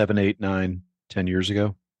 7, 8, 9, 10 years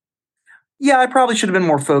ago. yeah, I probably should have been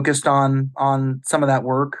more focused on some of that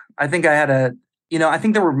work. I think I had I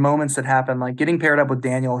think there were moments that happened, like getting paired up with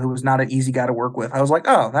Daniel, who was not an easy guy to work with. I was like,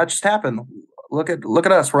 oh, that just happened. Look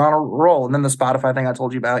at us, we're on a roll. And then the Spotify thing I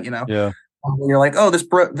told you about, Yeah. you're like, oh, this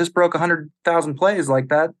broke 100,000 plays, like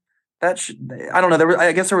that. I don't know.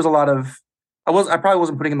 I guess there was a lot of I probably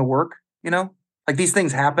wasn't putting in the work, like these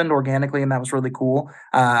things happened organically, and that was really cool.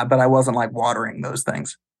 But I wasn't like watering those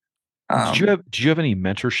things. Um, Did you have any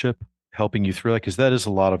mentorship helping you through that? Because that is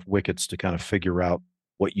a lot of wickets to kind of figure out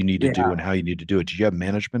what you need to do yeah. and how you need to do it. Did you have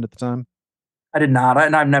management at the time? I did not,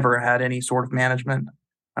 and I've never had any sort of management.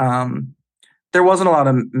 Um, there wasn't a lot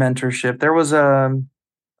of mentorship. There's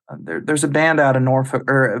a band out in Norfolk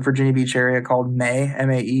or Virginia Beach area called May,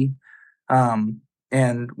 MAE.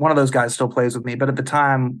 And one of those guys still plays with me. But at the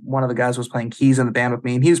time, one of the guys was playing keys in the band with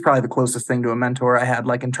me, and he was probably the closest thing to a mentor I had,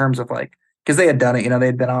 like in terms of like, because they had done it,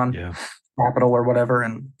 they'd been on Yeah. Capital or whatever,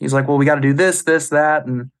 and he's like, "Well, we got to do this, that,"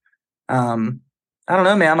 and um, I don't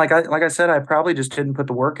know, man. Like I said, I probably just didn't put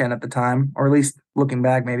the work in at the time, or at least looking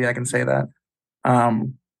back, maybe I can say that.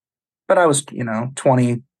 Um, but I was,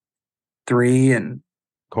 23 and Of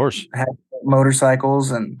course. had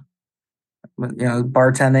motorcycles and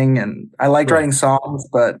bartending, and I liked Right. writing songs,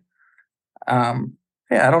 but um,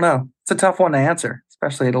 yeah, I don't know. It's a tough one to answer,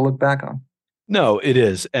 especially to look back on. No, it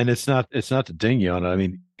is. And it's not to ding you on it. I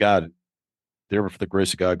mean, God, there for the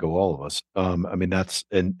grace of God go all of us. I mean, that's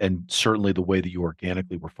and certainly the way that you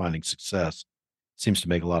organically were finding success seems to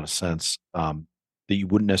make a lot of sense. That you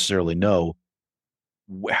wouldn't necessarily know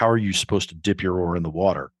how are you supposed to dip your oar in the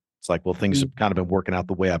water. It's like, well, things have kind of been working out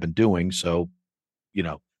the way I've been doing, so you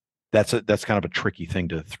know, that's kind of a tricky thing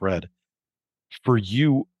to thread. For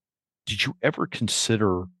you, did you ever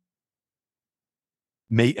consider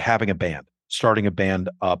having a band, starting a band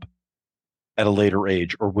up at a later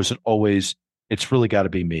age, or was it always it's really got to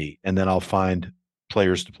be me, and then I'll find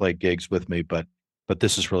players to play gigs with me, but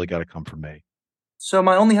this has really got to come from me. So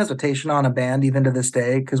my only hesitation on a band, even to this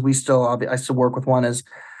day, because I still work with one, is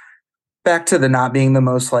back to the not being the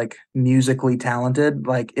most like musically talented.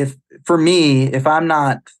 Like if for me, if I'm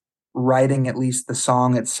not writing at least the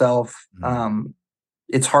song itself, Mm.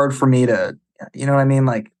 it's hard for me to, you know what I mean?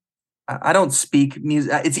 Like I don't speak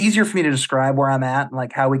music. It's easier for me to describe where I'm at and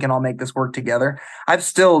like how we can all make this work together. I've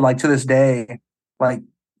still like to this day, like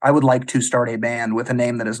I would like to start a band with a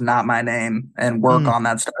name that is not my name and work Mm. on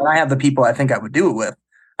that stuff. And I have the people I think I would do it with.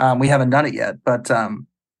 We haven't done it yet, but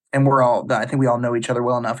and I think we all know each other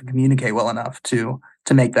well enough and communicate well enough to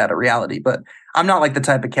make that a reality. But I'm not like the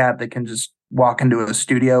type of cat that can just walk into a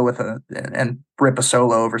studio and rip a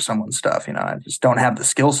solo over someone's stuff. I just don't have the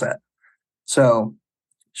skill set. So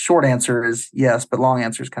short answer is yes, but long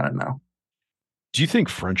answer is kind of no. Do you think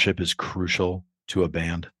friendship is crucial to a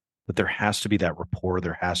band? That there has to be that rapport,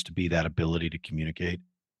 there has to be that ability to communicate,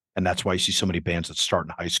 and that's why you see so many bands that start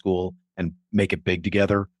in high school and make it big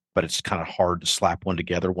together, but it's kind of hard to slap one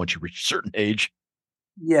together once you reach a certain age.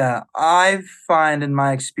 Yeah, I find in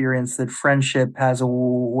my experience that friendship has a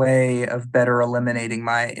way of better eliminating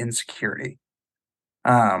my insecurity.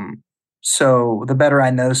 Um, so the better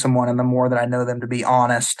I know someone and the more that I know them to be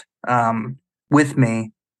honest with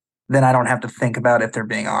me, then I don't have to think about if they're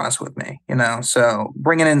being honest with me, you know? So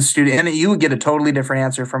bringing in studio, and you would get a totally different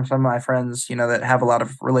answer from some of my friends, you know, that have a lot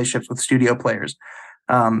of relationships with studio players.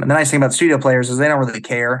 And the nice thing about studio players is they don't really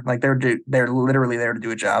care. Like they're literally there to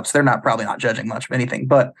do a job. So they're probably not judging much of anything,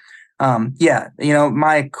 but yeah, you know,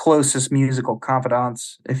 my closest musical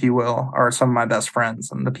confidants, if you will, are some of my best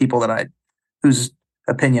friends and the people whose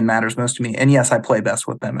opinion matters most to me. And yes, I play best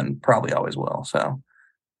with them and probably always will. So,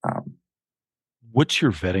 um, What's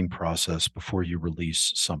your vetting process before you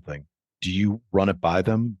release something? Do you run it by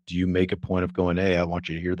them? Do you make a point of going, hey, I want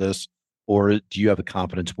you to hear this? Or do you have the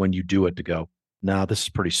confidence when you do it to go, nah, this is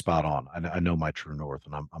pretty spot on. I know my true north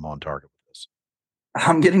and I'm on target with this.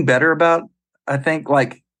 I'm getting better about, I think,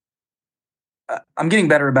 like, I'm getting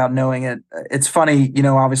better about knowing it. It's funny, you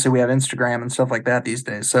know, obviously we have Instagram and stuff like that these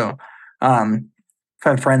days. So, I've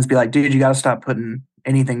had friends be like, dude, you got to stop putting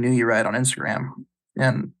anything new you write on Instagram.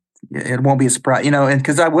 And it won't be a surprise, you know, and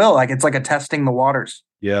because I will, like, it's like a testing the waters.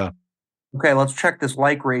 Yeah. Okay, let's check this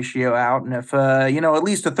like ratio out. And if, you know, at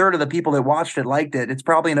least a third of the people that watched it liked it, it's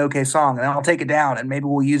probably an okay song. And I'll take it down and maybe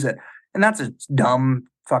we'll use it. And that's a dumb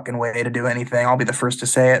fucking way to do anything. I'll be the first to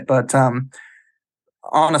say it. But on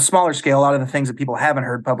a smaller scale, a lot of the things that people haven't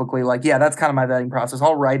heard publicly, like, yeah, that's kind of my vetting process.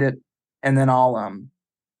 I'll write it and then I'll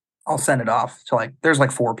send it off to, like, there's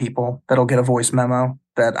like 4 people that'll get a voice memo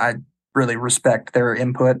that I really respect their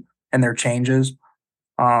input and their changes.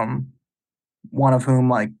 One of whom,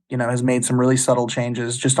 like, you know, has made some really subtle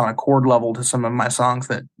changes just on a chord level to some of my songs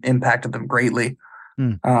that impacted them greatly.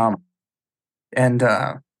 Hmm. And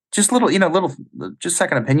just little, you know, just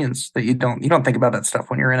second opinions that you don't think about that stuff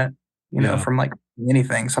when you're in it, you know, from like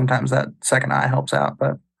anything. Sometimes that second eye helps out.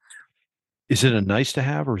 But is it a nice to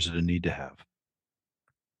have or is it a need to have?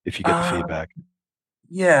 If you get the feedback.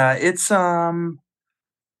 Yeah, it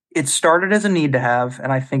started as a need to have,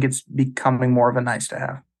 and I think it's becoming more of a nice to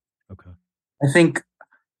have. Okay.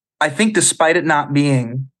 I think despite it not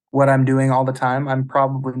being what I'm doing all the time, I'm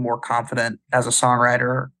probably more confident as a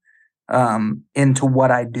songwriter into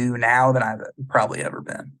what I do now than I've probably ever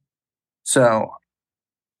been. So,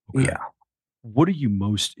 okay. Yeah. What are you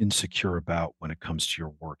most insecure about when it comes to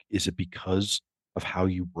your work? Is it because of how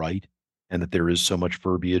you write and that there is so much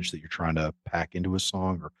verbiage that you're trying to pack into a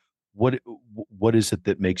song, or what is it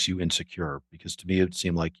that makes you insecure? Because to me, it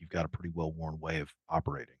seemed like you've got a pretty well-worn way of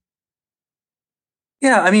operating.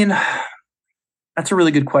 Yeah, I mean, that's a really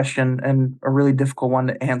good question and a really difficult one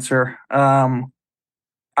to answer.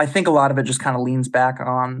 I think a lot of it just kind of leans back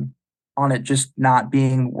on it just not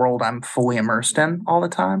being the world I'm fully immersed in all the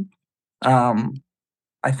time.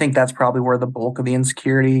 I think that's probably where the bulk of the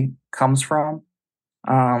insecurity comes from.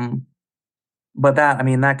 But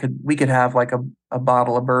we could have like a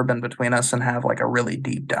bottle of bourbon between us and have like a really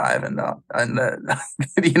deep dive and the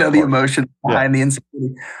you know, the emotion behind the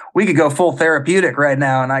insecurity. We could go full therapeutic right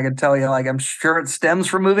now, and I could tell you, like, I'm sure it stems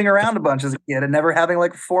from moving around a bunch as a kid and never having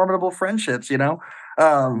like formidable friendships, you know.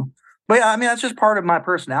 But yeah, I mean, that's just part of my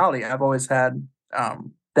personality. I've always had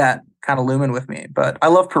that kind of lumen with me. But I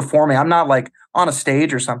love performing. I'm not like on a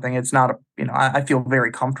stage or something. It's not you know, I feel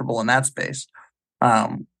very comfortable in that space.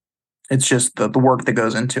 It's just the work that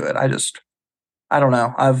goes into it. I don't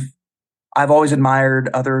know. I've always admired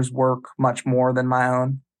others' work much more than my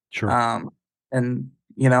own. Sure. And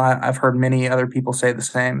you know, I've heard many other people say the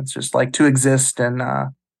same. It's just like to exist in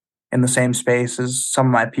the same space as some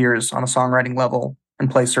of my peers on a songwriting level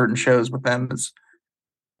and play certain shows with them.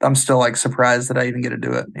 I'm still like surprised that I even get to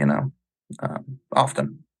do it, you know,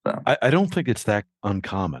 often. So. I don't think it's that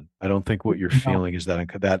uncommon. I don't think what you're feeling is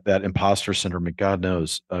that imposter syndrome. God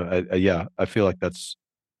knows. Yeah, I feel like that's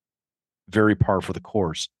very par for the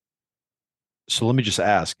course. So let me just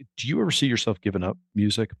ask: do you ever see yourself giving up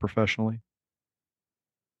music professionally?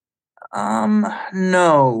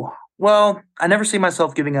 No. Well, I never see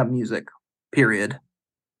myself giving up music. Period.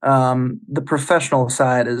 The professional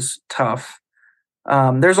side is tough.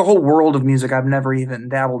 There's a whole world of music I've never even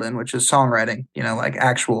dabbled in, which is songwriting, you know, like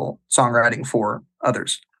actual songwriting for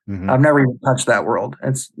others. Mm-hmm. I've never even touched that world.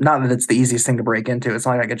 It's not that it's the easiest thing to break into. It's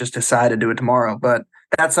not like I could just decide to do it tomorrow, but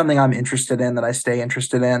that's something I'm interested in, that I stay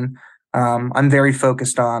interested in. I'm very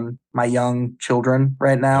focused on my young children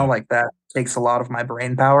right now. Like that takes a lot of my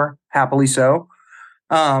brain power, happily so.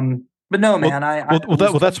 But no, man,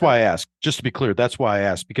 that's why I asked. Just to be clear, that's why I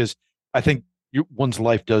asked, because I think one's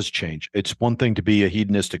life does change. It's one thing to be a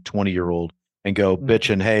hedonistic 20-year-old and go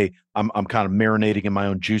bitching, hey, I'm kind of marinating in my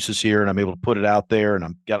own juices here and I'm able to put it out there and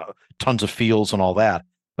I'm got tons of feels and all that.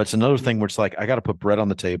 But it's another thing where it's like, I got to put bread on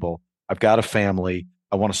the table. I've got a family.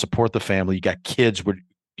 I want to support the family. You got kids where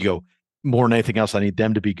you go, more than anything else, I need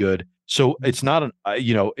them to be good. So it's not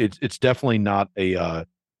it's definitely not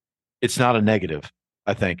it's not a negative.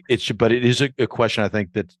 I think but it is a question I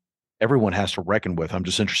think that everyone has to reckon with. I'm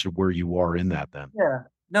just interested where you are in that then. Yeah.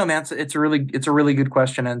 No, man, it's a really good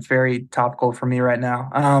question, and it's very topical for me right now.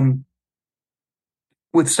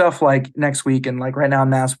 With stuff like next week and like right now,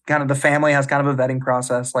 kind of the family has kind of a vetting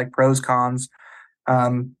process, like pros, cons.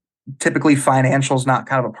 Typically financial's not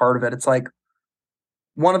kind of a part of it. It's like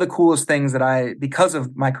one of the coolest things that because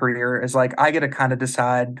of my career is like, I get to kind of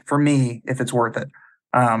decide for me if it's worth it.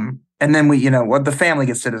 And then what the family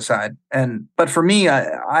gets to decide. But for me,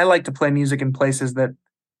 I like to play music in places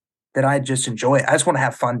that I just enjoy. I just want to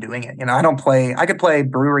have fun doing it. I could play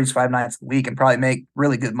breweries 5 nights a week and probably make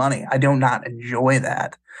really good money. I do not enjoy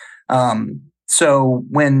that. So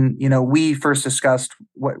when, we first discussed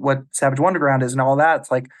what Savage Wonderground is and all that,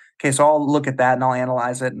 it's like, okay, so I'll look at that and I'll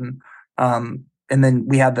analyze it. And then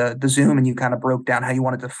we had the Zoom and you kind of broke down how you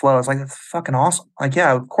wanted to flow. I was like, that's fucking awesome. Like,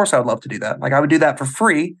 yeah, of course I would love to do that. Like I would do that for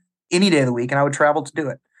free any day of the week and I would travel to do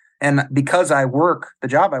it. And because I work the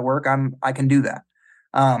job I work, I can do that.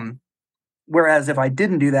 Whereas if I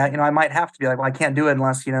didn't do that, I might have to be like, well, I can't do it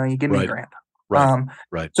unless, you give me a grant.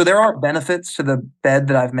 Right. So there are benefits to the bed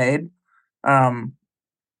that I've made. And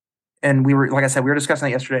like I said, we were discussing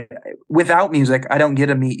that yesterday. Without music, I don't get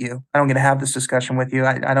to meet you. I don't get to have this discussion with you.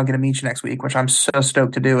 I don't get to meet you next week, which I'm so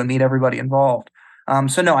stoked to do and meet everybody involved.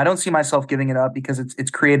 So no, I don't see myself giving it up because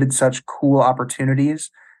it's created such cool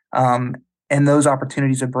opportunities. And those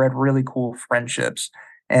opportunities have bred really cool friendships.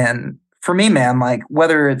 And for me, man, like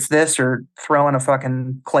whether it's this or throwing a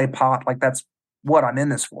fucking clay pot, like that's what I'm in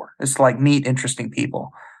this for. It's to like meet interesting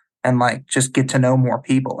people and like just get to know more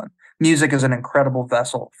people. And music is an incredible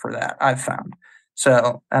vessel for that, I've found.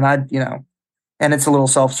 So, and and it's a little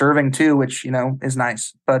self-serving too, which, is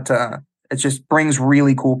nice, but it just brings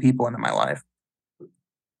really cool people into my life,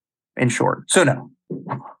 in short. So no.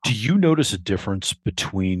 Do you notice a difference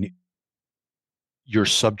between your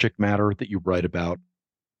subject matter that you write about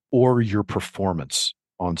or your performance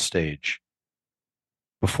on stage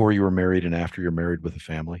before you were married and after you're married with a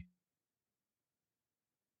family?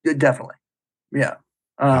 Definitely. Yeah.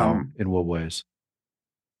 How? In what ways?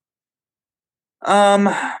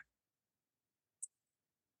 It's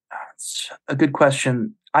a good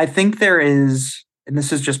question. I think there is, and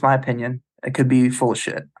this is just my opinion, it could be full of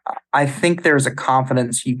shit. I think there's a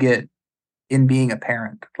confidence you get in being a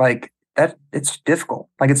parent. Like that, it's difficult.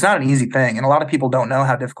 Like it's not an easy thing. And a lot of people don't know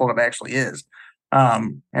how difficult it actually is.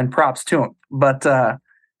 And props to them. But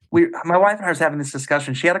my wife and I was having this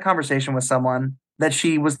discussion. She had a conversation with someone that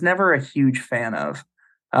she was never a huge fan of,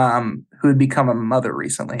 who had become a mother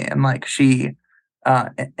recently. And like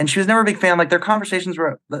and she was never a big fan. Like their conversations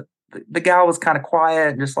were, the gal was kind of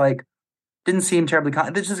quiet and just like, didn't seem terribly,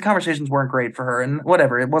 just the conversations weren't great for her and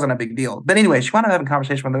whatever. It wasn't a big deal. But anyway, she wound up having a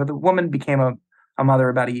conversation with her. The woman became a mother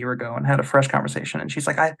about a year ago and had a fresh conversation. And she's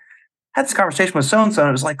like, I had this conversation with so-and-so and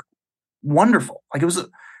it was like wonderful. Like it was,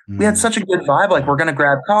 we had such a good vibe. Like we're going to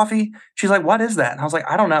grab coffee. She's like, what is that? And I was like,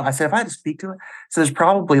 I don't know. I said, if I had to speak to it, so there's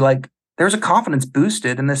probably like, there's a confidence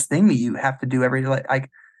boosted in this thing that you have to do every day. Like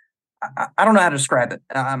I don't know how to describe it.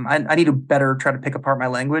 I need to better try to pick apart my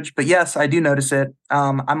language, but yes, I do notice it.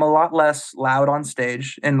 I'm a lot less loud on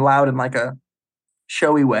stage and loud in like a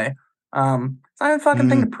showy way. It's not a fucking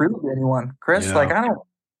thing to prove to anyone, Chris. Yeah. Like I don't,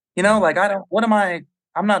 like I don't,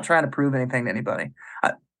 I'm not trying to prove anything to anybody.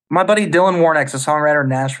 My buddy Dylan Warnick's a songwriter in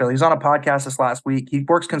Nashville. He's on a podcast this last week. He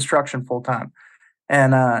works construction full time.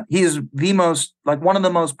 And he's one of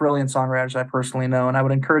the most brilliant songwriters I personally know. And I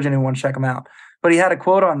would encourage anyone to check him out. But he had a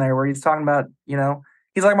quote on there where he's talking about,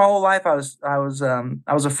 he's like, my whole life I was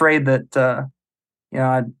afraid that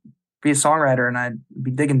I'd be a songwriter and I'd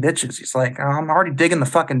be digging ditches. He's like, oh, I'm already digging the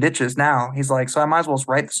fucking ditches now. He's like, so I might as well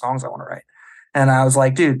write the songs I want to write. And I was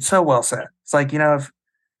like, dude, so well said. It's like, if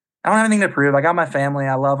I don't have anything to prove, I got my family,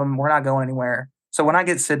 I love them, we're not going anywhere. So when I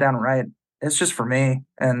get to sit down and write, it's just for me,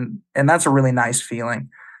 and that's a really nice feeling.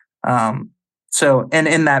 So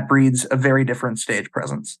in that breeds a very different stage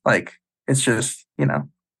presence. Like it's just,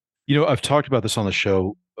 I've talked about this on the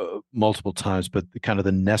show multiple times, but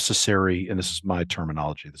the necessary, and this is my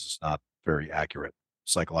terminology, this is not very accurate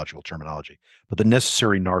psychological terminology, but the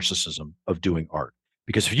necessary narcissism of doing art.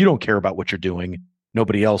 Because if you don't care about what you're doing,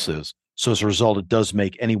 nobody else is. So as a result, it does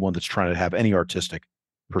make anyone that's trying to have any artistic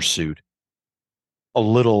pursuit a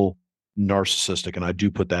little narcissistic. And I do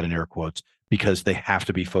put that in air quotes because they have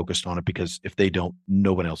to be focused on it, because if they don't,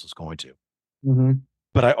 no one else is going to. Mm-hmm.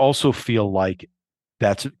 But I also feel like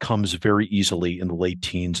that comes very easily in the late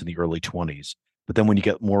teens and the early 20s. But then when you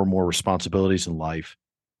get more and more responsibilities in life,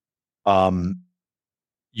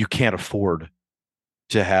 you can't afford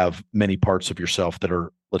to have many parts of yourself that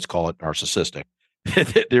are, let's call it narcissistic.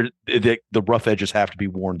 The rough edges have to be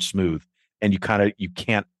worn smooth, and you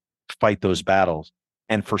can't fight those battles.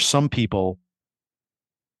 And for some people,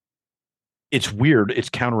 it's weird, it's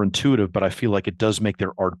counterintuitive, but I feel like it does make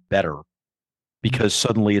their art better because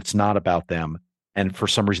suddenly it's not about them. And for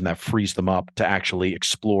some reason, that frees them up to actually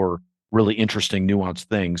explore really interesting, nuanced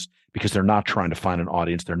things because they're not trying to find an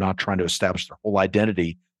audience. They're not trying to establish their whole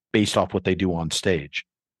identity based off what they do on stage.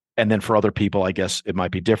 And then for other people, I guess it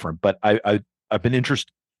might be different. But I've been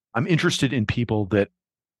interested. I'm interested in people that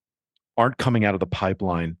aren't coming out of the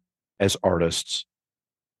pipeline as artists.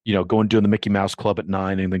 Going doing the Mickey Mouse Club at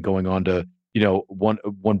 9 and then going on to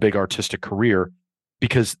one big artistic career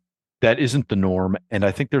because that isn't the norm. And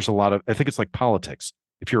I think I think it's like politics.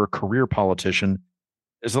 If you're a career politician,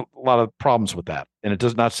 there's a lot of problems with that. And it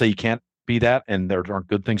does not say you can't be that and there aren't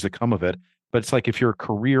good things that come of it. But it's like if you're a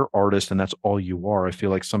career artist and that's all you are, I feel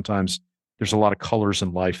like sometimes there's a lot of colors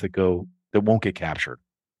in life that won't get captured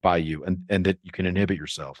by you and that you can inhibit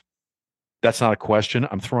yourself. That's not a question.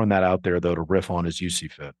 I'm throwing that out there though to riff on as you see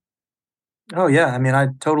fit. Oh yeah, I mean, I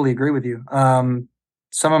totally agree with you.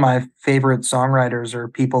 Some of my favorite songwriters are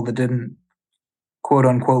people that didn't quote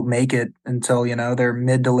unquote make it until, their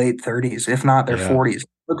mid to late 30s, if not their Yeah. 40s.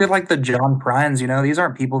 Look at like the John Pryans, these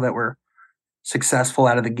aren't people that were successful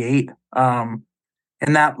out of the gate.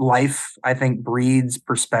 And that life, I think, breeds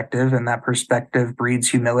perspective, and that perspective breeds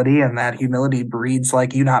humility, and that humility breeds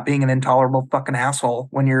like you not being an intolerable fucking asshole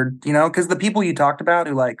when you're, because the people you talked about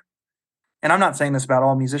who like, and I'm not saying this about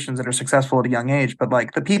all musicians that are successful at a young age, but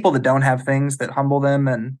like the people that don't have things that humble them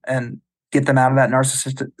and get them out of that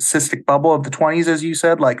narcissistic bubble of the 20s, as you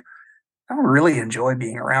said, like I don't really enjoy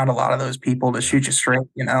being around a lot of those people to Yeah. shoot you straight.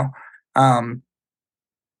 Um,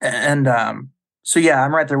 and so yeah,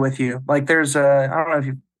 I'm right there with you. Like there's I don't know if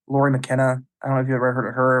you Lori McKenna, I don't know if you've ever heard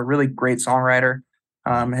of her, a really great songwriter.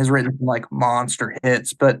 No. Has written like monster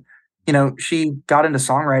hits, but she got into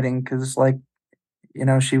songwriting because like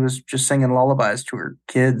she was just singing lullabies to her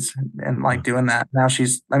kids and Yeah. like doing that. Now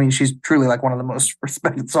she's truly like one of the most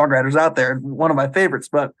respected songwriters out there, one of my favorites.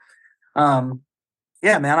 But um,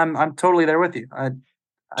 yeah, man, I'm totally there with you. I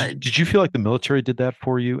Did you feel like the military did that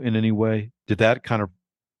for you in any way? Did that kind of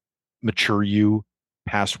mature you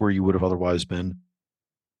past where you would have otherwise been?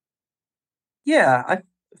 yeah, I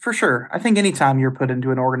for sure. I think anytime you're put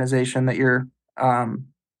into an organization that you're um,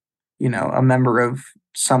 a member of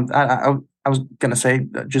some, I was gonna say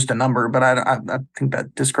just a number, but I think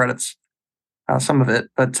that discredits some of it.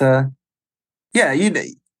 But yeah,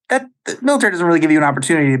 that the military doesn't really give you an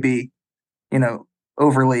opportunity to be, you know,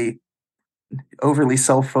 overly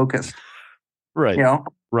self focused. You Right. know,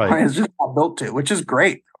 Right. it's just not built to, which is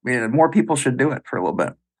great. I mean, more people should do it for a little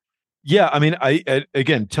bit. Yeah, I mean,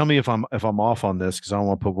 again, tell me if I'm off on this because I don't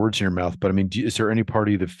want to put words in your mouth. But I mean, is there any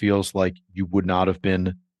party that feels like you would not have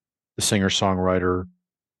been the singer songwriter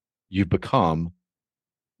you've become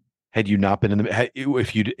had you not been in the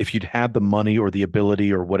if you'd had the money or the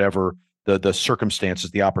ability or whatever the circumstances,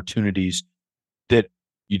 the opportunities that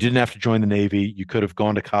you didn't have to join the Navy, you could have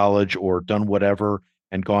gone to college or done whatever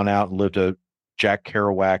and gone out and lived a Jack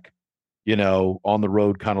Kerouac, on the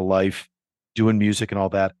road kind of life, doing music and all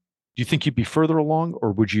that. Do you think you'd be further along,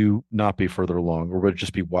 or would you not be further along, or would it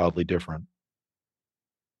just be wildly different?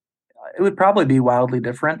 It would probably be wildly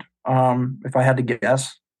different, if I had to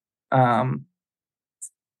guess. Um,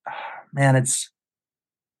 man,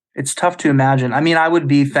 it's tough to imagine. I mean, I would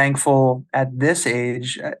be thankful at this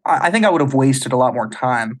age. I think I would have wasted a lot more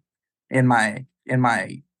time in my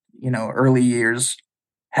early years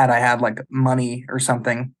had I had like money or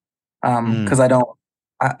something. Mm, Because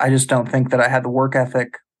I just don't think that I had the work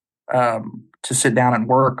ethic to sit down and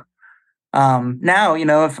work. Now,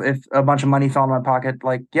 if a bunch of money fell in my pocket,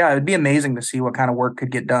 like yeah, it'd be amazing to see what kind of work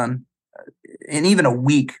could get done in even a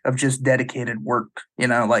week of just dedicated work.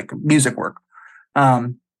 Like music work.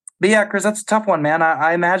 Um, but yeah, Chris, that's a tough one, man.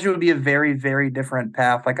 I imagine it would be a very, very different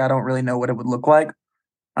path. Like I don't really know what it would look like.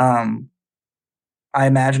 Um, I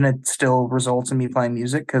imagine it still results in me playing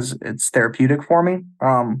music because it's therapeutic for me.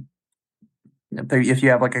 If you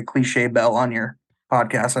have like a cliche bell on your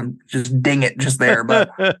podcast, I'm just ding it just there. But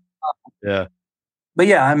yeah.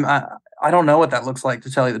 yeah, I don't know what that looks like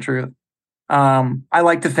to tell you the truth. I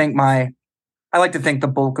like to think the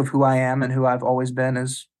bulk of who I am and who I've always been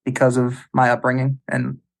is because of my upbringing,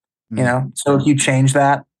 and Mm. so if you change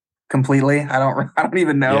that completely, I don't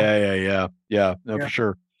even know. Yeah, yeah, yeah, yeah. No, Yeah. for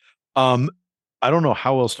sure. Um, I don't know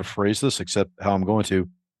how else to phrase this except how I'm going to.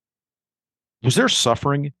 Was there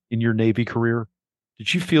suffering in your Navy career?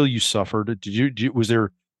 Did you feel you suffered? Was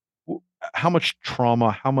there how much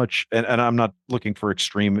trauma, how much, and I'm not looking for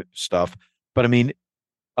extreme stuff, but I mean,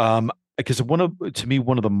 um, because to me,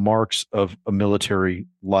 one of the marks of a military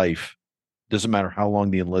life, doesn't matter how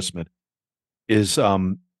long the enlistment, is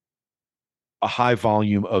a high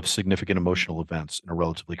volume of significant emotional events in a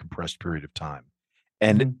relatively compressed period of time.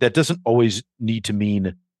 And Mhm. that doesn't always need to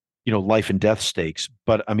mean, life and death stakes.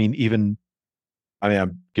 But I mean,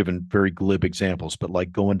 I'm giving very glib examples, but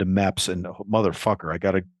like going to MEPS and oh,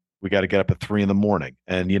 motherfucker, we gotta get up at 3 a.m.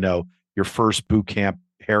 and your first boot camp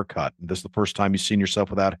haircut. And this is the first time you've seen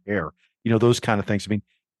yourself without hair. Those kind of things. I mean,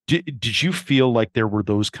 did you feel like there were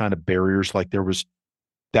those kind of barriers? Like there was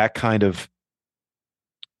that kind of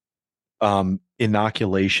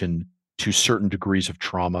inoculation to certain degrees of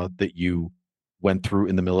trauma that you went through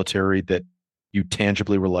in the military that you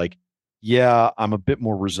tangibly were like, yeah, I'm a bit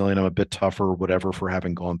more resilient, I'm a bit tougher, or whatever, for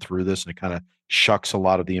having gone through this, and it kind of shucks a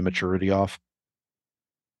lot of the immaturity off?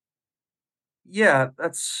 Yeah,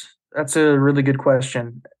 that's a really good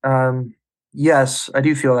question. Yes, I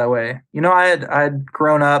do feel that way. I'd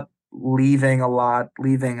grown up leaving a lot,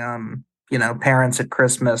 leaving parents at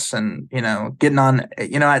Christmas, and getting on.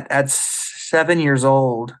 At 7 years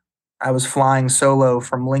old, I was flying solo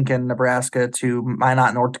from Lincoln, Nebraska to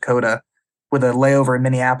Minot, North Dakota, with a layover in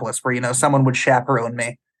Minneapolis, where someone would chaperone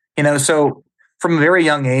me. So from a very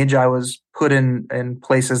young age, I was put in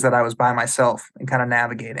places that I was by myself and kind of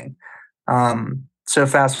navigating. So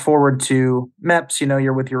fast forward to MEPS,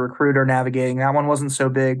 you're with your recruiter navigating. That one wasn't so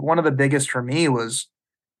big. One of the biggest for me was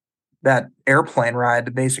that airplane ride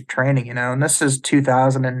to basic training, and this is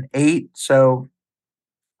 2008. So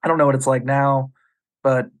I don't know what it's like now,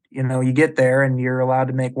 but you get there and you're allowed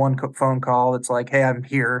to make one phone call. It's like, hey, I'm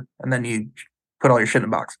here. And then you put all your shit in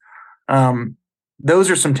a box. Um, those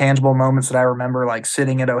are some tangible moments that I remember, like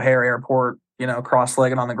sitting at O'Hare Airport,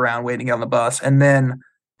 cross-legged on the ground, waiting on the bus, and then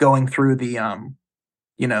going through the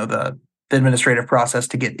administrative process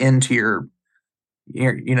to get into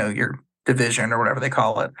your division or whatever they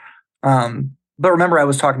call it. But remember, I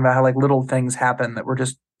was talking about how like little things happen that were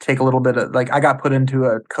just take a little bit of, like, I got put into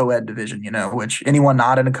a co-ed division, which anyone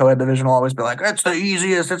not in a co-ed division will always be like, that's the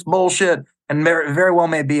easiest, it's bullshit, and very, very well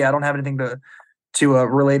may be. I don't have anything to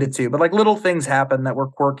relate it to, but like little things happen that were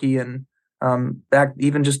quirky, and back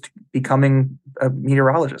even just becoming a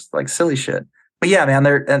meteorologist, like silly shit. But yeah, man,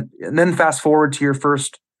 and then fast forward to your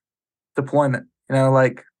first deployment,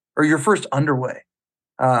 like, or your first underway.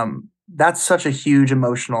 That's such a huge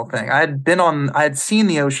emotional thing. I had seen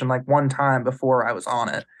the ocean like one time before I was on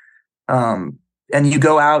it. And you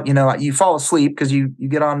go out, you fall asleep because you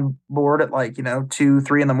get on board at like, 2,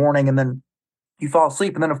 3 in the morning, and then you fall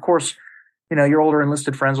asleep. And then of course, your older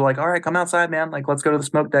enlisted friends are like, all right, come outside, man. Like, let's go to the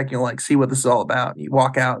smoke deck. You'll like see what this is all about. And you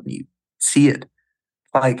walk out and you see it.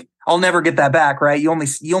 Like, I'll never get that back, right? You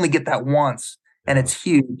only get that once, and Yeah. it's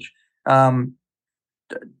huge. Um,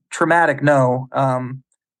 Traumatic, no.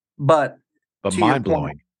 But But to your mind point,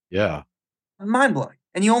 blowing. Yeah. mind blowing,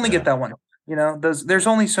 and you only Yeah. get that one. There's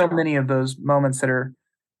only so many of those moments that are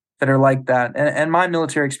like that. And my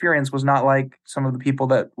military experience was not like some of the people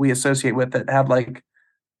that we associate with that have like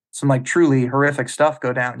some like truly horrific stuff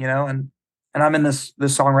go down. And I'm in this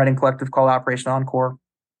songwriting collective called Operation Encore,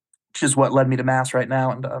 which is what led me to Mass right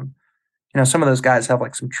now. And some of those guys have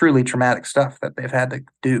like some truly traumatic stuff that they've had to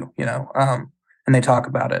do. And they talk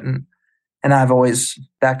about it. And I've always,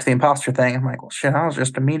 back to the imposter thing, I'm like, well, shit, I was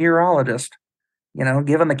just a meteorologist,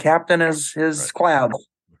 giving the captain his Right. clouds.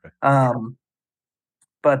 Okay.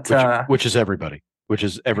 But Which is everybody. Which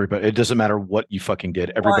is everybody. It doesn't matter what you fucking did.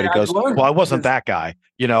 Everybody I goes, learned well, I wasn't because that guy.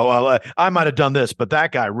 I might have done this, but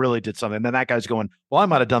that guy really did something. And then that guy's going, well, I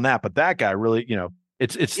might have done that, but that guy really, and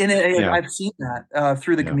I've seen that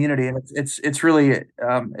through the yeah. community, and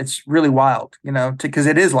it's really wild, because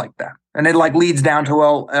it is like that, and it like leads down to,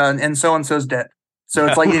 well, and so and so's dead. So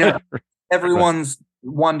it's like everyone's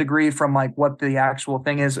 1 degree from like what the actual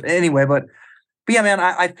thing is anyway. But yeah, man,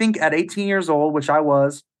 I think at 18 years old, which I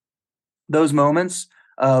was, those moments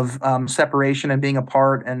of separation and being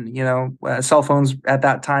apart, and cell phones at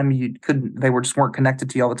that time, they just weren't connected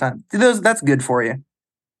to you all the time. That's good for you.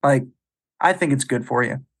 Like, I think it's good for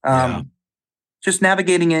you. Yeah. Just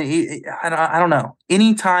navigating it. I don't know.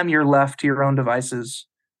 Anytime you're left to your own devices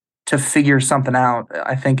to figure something out,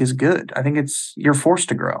 I think is good. I think you're forced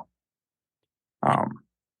to grow.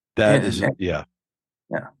 That is, Yeah.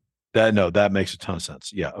 That makes a ton of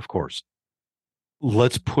sense. Yeah, of course.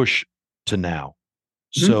 Let's push to now.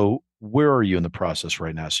 Mhm. So where are you in the process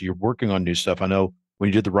right now? So you're working on new stuff. I know when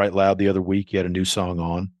you did the Right Loud the other week, you had a new song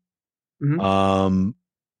on. Mhm.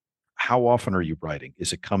 How often are you writing?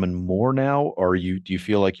 Is it coming more now? Or do you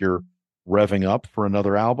feel like you're revving up for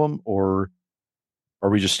another album, or Or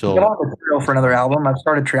are we just I got still? all the material for another album. I've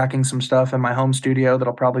started tracking some stuff in my home studio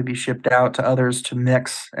that'll probably be shipped out to others to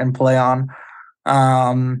mix and play on.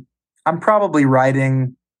 I'm probably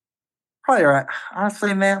writing, probably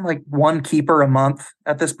honestly, man, like one keeper a month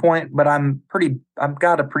at this point. But I've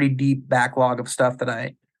got a pretty deep backlog of stuff that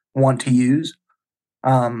I want to use.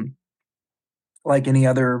 Um, like any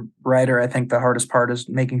other writer, I think the hardest part is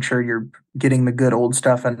making sure you're getting the good old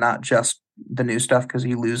stuff and not just the new stuff because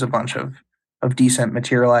you lose a bunch of decent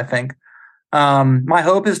material, I think. My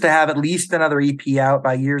hope is to have at least another EP out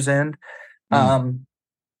by year's end, um,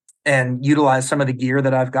 and utilize some of the gear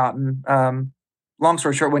that I've gotten. Long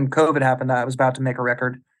story short, when COVID happened, I was about to make a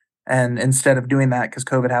record. And instead of doing that, because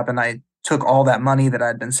COVID happened, I took all that money that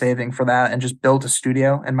I'd been saving for that and just built a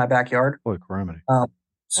studio in my backyard. Boy, calamity. Um,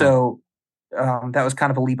 so that was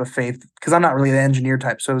kind of a leap of faith because I'm not really the engineer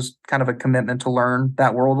type. So it was kind of a commitment to learn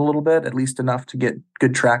that world a little bit, at least enough to get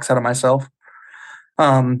good tracks out of myself.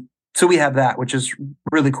 So we have that, which is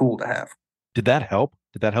really cool to have. Did that help?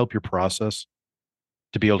 Did that help your process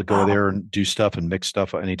to be able to go there and do stuff and mix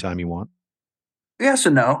stuff anytime you want? Yes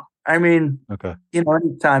and no. I mean, Okay.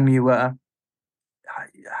 anytime you, I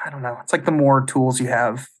don't know. It's like the more tools you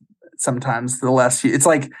have, sometimes the less it's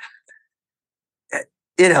like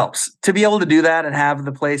it helps to be able to do that and have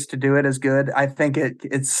the place to do it is good. I think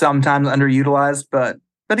it's sometimes underutilized, but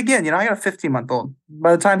again, I got a 15-month-old.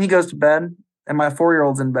 By the time he goes to bed and my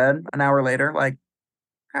 4-year-old's in bed an hour later, like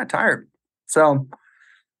kind of tired. So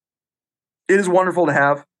it is wonderful to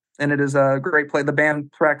have, and it is a great play. The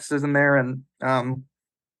band practices in there, and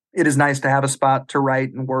it is nice to have a spot to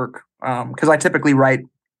write and work. Because I typically write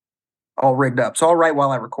all rigged up, so I'll write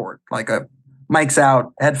while I record. Like a mic's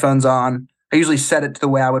out, headphones on. I usually set it to the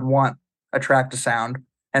way I would want a track to sound,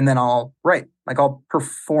 and then I'll write. Like I'll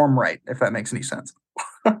perform right, if that makes any sense.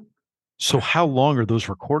 So how long are those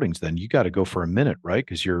recordings then? You got to go for a minute, right?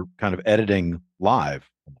 Because you're kind of editing live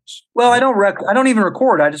almost. Well, I don't even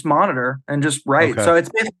record. I just monitor and just write. Okay. So it's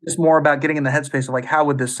basically just more about getting in the headspace of like, how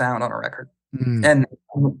would this sound on a record? Mm.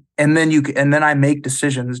 And then I make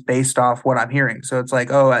decisions based off what I'm hearing. So it's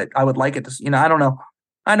like, oh, I would like it to, I don't know.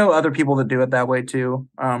 I know other people that do it that way too.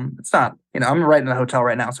 It's not, I'm writing in a hotel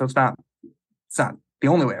right now, so it's not the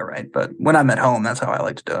only way I write, but when I'm at home, that's how I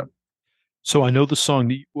like to do it. So I know the song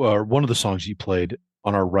that or one of the songs you played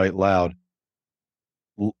on our Write Loud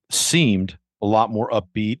seemed a lot more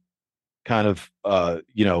upbeat, kind of, I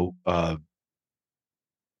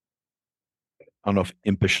don't know if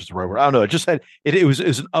impish is the right word. I don't know. It just had it was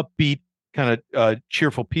an upbeat kind of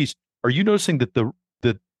cheerful piece. Are you noticing that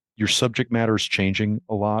that your subject matter is changing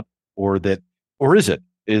a lot, or is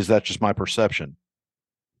that just my perception?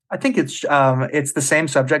 I think it's the same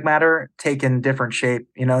subject matter taken different shape.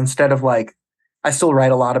 Instead of like, I still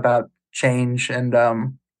write a lot about change and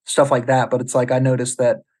stuff like that, but it's like I noticed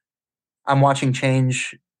that I'm watching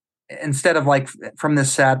change instead of like from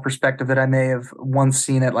this sad perspective that I may have once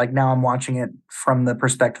seen it. Like now I'm watching it from the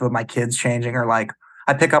perspective of my kids changing, or like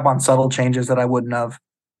I pick up on subtle changes that I wouldn't have,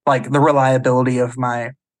 like the reliability of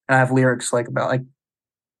and I have lyrics like about like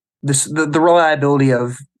this the reliability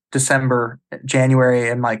of December, January,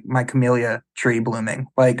 and like my camellia tree blooming.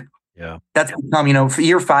 Like Yeah. that's become, for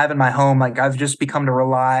year 5 in my home, like I've just become to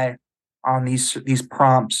rely on these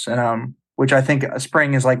prompts, and which I think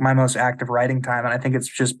spring is like my most active writing time, and I think it's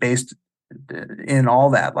just based in all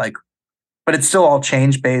that, like, but it's still all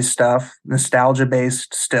change based stuff, nostalgia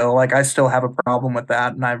based still. Like I still have a problem with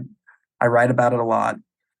that, and I write about it a lot.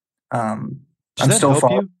 Does I'm that still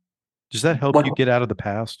help you? Does that help What? you get out of the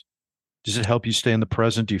past? Does it help you stay in the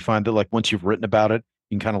present? Do you find that like once you've written about it,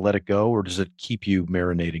 you can kind of let it go, or does it keep you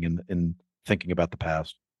marinating in thinking about the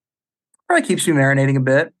past? Probably keeps me marinating a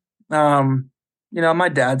bit. My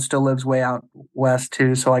dad still lives way out west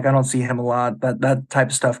too, so like I don't see him a lot. That type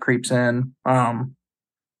of stuff creeps in.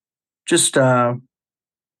 Just yeah,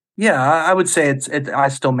 I would say I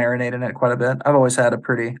still marinate in it quite a bit. I've always had a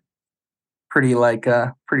pretty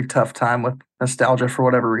tough time with nostalgia for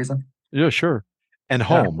whatever reason. Yeah, sure. And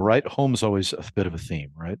Yeah. home, right? Home's always a bit of a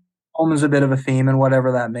theme, right? Home is a bit of a theme, and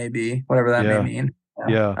whatever that may be, whatever that may Yeah. mean.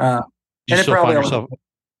 Yeah. Do you And it still probably find yourself,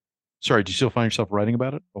 sorry, do you still find yourself writing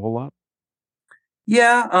about it a whole lot?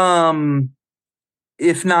 yeah.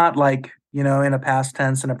 If not like, in a past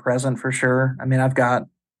tense and a present for sure. I mean, I've got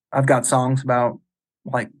songs about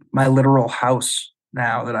like my literal house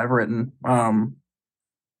now that I've written. And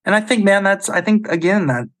I think, man, I think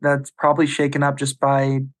again, that's probably shaken up just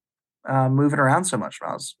by moving around so much when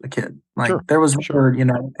I was a kid. Like Sure. there was Sure.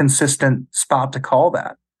 never, consistent spot to call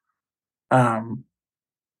that. Um,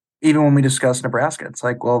 Even when we discuss Nebraska, it's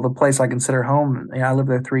like, well, the place I consider home, I lived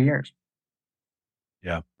there 3 years.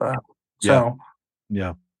 Yeah. Uh, Yeah. so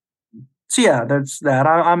Yeah. So yeah, that's that.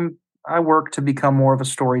 I work to become more of a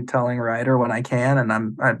storytelling writer when I can, and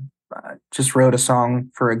I just wrote a song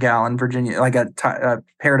for a gal in Virginia. I got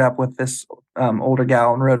paired up with this older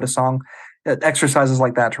gal and wrote a song. Exercises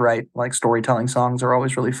like that to write like storytelling songs are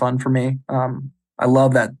always really fun for me. I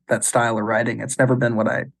love that style of writing. It's never been what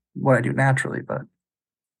I do naturally, but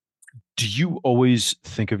Do you always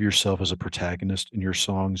think of yourself as a protagonist in your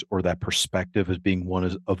songs, or that perspective as being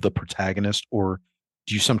of the protagonist? Or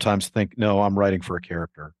do you sometimes think, no, I'm writing for a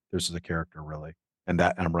character? This is a character, really. And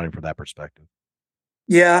I'm writing for that perspective.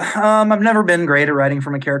 yeah, I've never been great at writing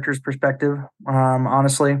from a character's perspective,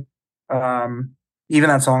 honestly. Um, Even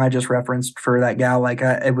that song I just referenced for that gal, like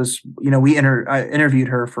it was, I interviewed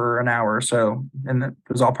her for an hour or so, and it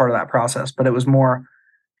was all part of that process. But it was more,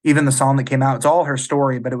 even the song that came out, it's all her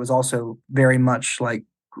story, but it was also very much like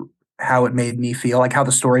how it made me feel, like how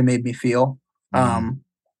the story made me feel. Mm-hmm. Um,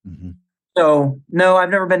 Mm-hmm. so no, I've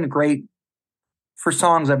never been great for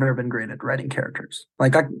songs. I've never been great at writing characters.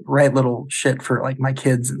 Like I write little shit for like my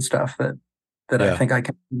kids and stuff that I Yeah. think I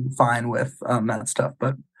can be fine with that stuff.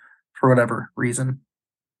 But for whatever reason,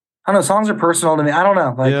 I don't know. Songs are personal to me. I don't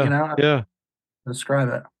know. Like Yeah. Yeah. describe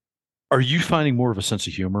it. Are you finding more of a sense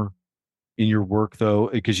of humor in your work, though?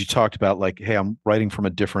 Because you talked about, like, hey, I'm writing from a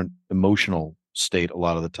different emotional state a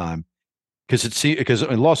lot of the time. Because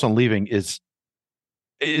Lost on Leaving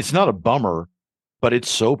it's not a bummer, but it's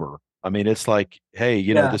sober. I mean, it's like, hey,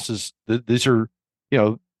 Yeah, these are,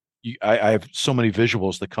 I have so many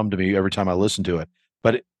visuals that come to me every time I listen to it.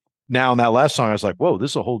 But now in that last song, I was like, whoa,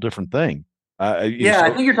 this is a whole different thing. yeah. I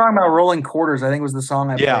So think you're talking about "Rolling Quarters." I think was the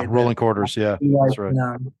song I yeah, played that. Rolling Quarters. Yeah, Like, that's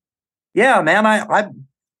right. yeah, man.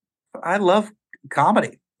 I love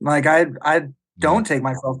comedy. Like I Yeah. don't take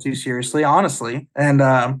myself too seriously, honestly, and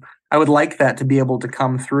I would like that to be able to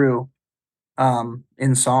come through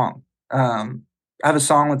in song. I have a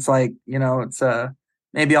song that's like, it's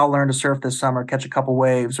maybe I'll learn to surf this summer, catch a couple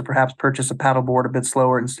waves, or perhaps purchase a paddleboard a bit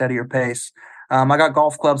slower and steadier pace. I got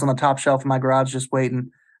golf clubs on the top shelf in my garage just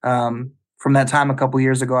waiting. From that time a couple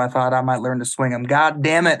years ago, I thought I might learn to swing them. God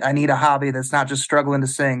damn it, I need a hobby that's not just struggling to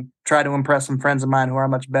sing. Try to impress some friends of mine who are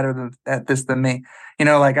much better at this than me.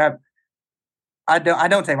 Like I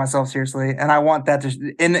don't take myself seriously, and I want that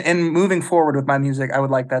to in moving forward with my music. I would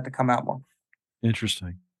like that to come out more.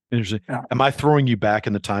 Interesting. Interesting. Yeah. Am I throwing you back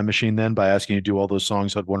in the time machine then by asking you to do all those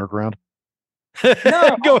songs at Wonderground?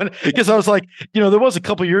 No, Going because I was like, there was a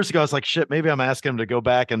couple years ago. I was like, shit, maybe I'm asking him to go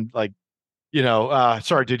back and like,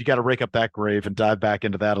 sorry, dude, you got to rake up that grave and dive back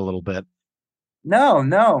into that a little bit.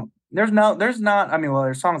 no. There's not. I mean, well,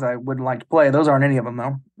 there's songs I wouldn't like to play. Those aren't any of them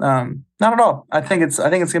though. Not at all. I think it's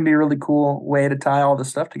gonna be a really cool way to tie all this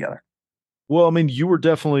stuff together. Well, I mean, you were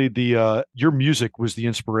definitely your music was the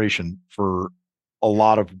inspiration for a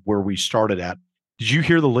lot of where we started at. Did you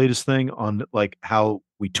hear the latest thing on like how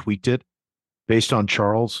we tweaked it based on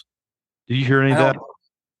Charles? Did you hear any I of don't. that? I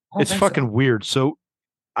don't It's think so. fucking weird. So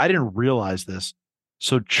I didn't realize this.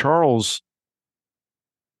 So Charles,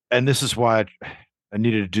 and this is why I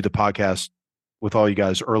needed to do the podcast with all you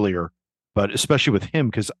guys earlier, but especially with him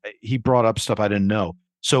because he brought up stuff I didn't know.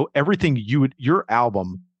 So everything your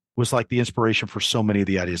album was like the inspiration for so many of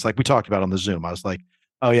the ideas, like we talked about on the Zoom. I was like,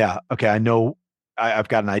 oh yeah, okay, I know, I've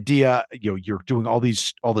got an idea. You're doing all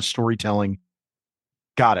the storytelling.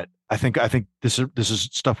 Got it. I think this is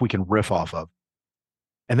stuff we can riff off of.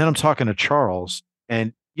 And then I'm talking to Charles,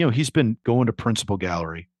 and he's been going to Principal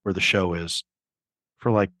Gallery where the show is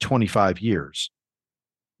for like 25 years.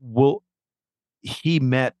 Well, he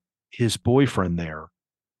met his boyfriend there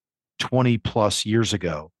 20 plus years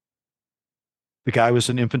ago. The guy was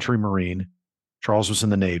an infantry Marine. Charles was in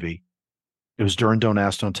the Navy. It was during Don't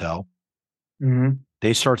Ask, Don't Tell. Hmm.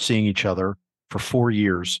 They start seeing each other for 4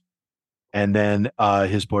 years. And then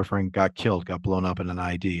his boyfriend got killed, got blown up in an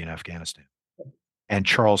ID in Afghanistan. And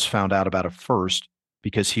Charles found out about it first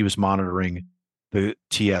because he was monitoring the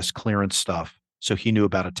TS clearance stuff. So he knew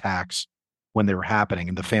about attacks when they were happening,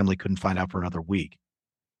 and the family couldn't find out for another week.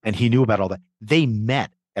 And he knew about all that. They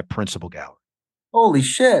met at Principal Gallery. Holy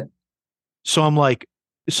shit! So I'm like,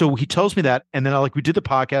 so he tells me that, and then we did the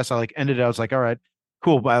podcast. I like ended it. I was like, all right,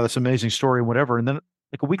 cool, wow, that's an amazing story and whatever. And then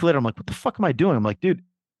like a week later, I'm like, what the fuck am I doing? I'm like, dude,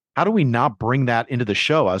 how do we not bring that into the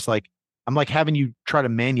show? I'm like having you try to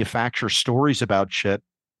manufacture stories about shit.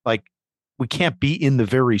 Like we can't be in the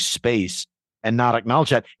very space and not acknowledge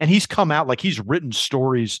that. And he's come out like he's written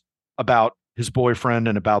stories about his boyfriend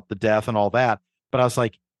and about the death and all that. But I was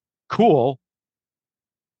like, cool.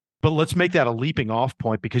 But let's make that a leaping off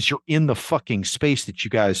point because you're in the fucking space that you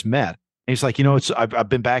guys met. And he's like, I've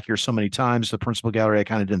been back here so many times, the Principal Gallery, I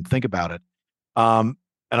kind of didn't think about it.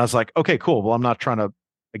 And I was like, okay, cool. Well, I'm not trying to,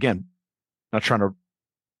 again, not trying to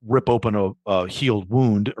rip open a healed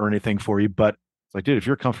wound or anything for you, but it's like, dude, if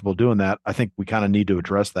you're comfortable doing that, I think we kind of need to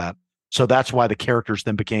address that. So that's why the characters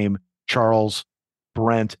then became Charles,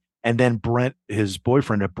 Brent, and then Brent, his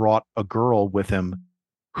boyfriend, had brought a girl with him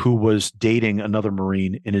who was dating another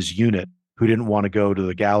Marine in his unit who didn't want to go to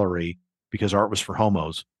the gallery because art was for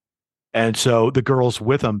homos. And so the girl's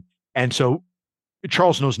with him. And so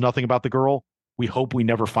Charles knows nothing about the girl. We hope we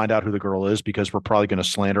never find out who the girl is because we're probably going to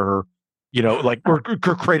slander her. Like we're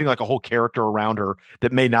creating like a whole character around her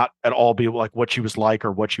that may not at all be like what she was like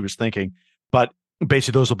or what she was thinking. But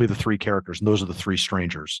basically, those will be the three characters, and those are the three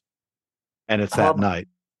strangers. And it's that night.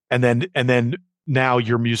 And then now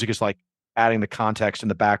your music is like adding the context and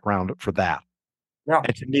the background for that. Yeah.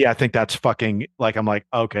 And to me, I think that's fucking like, I'm like,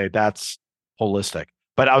 okay, that's holistic.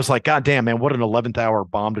 But I was like, God damn, man, what an 11th hour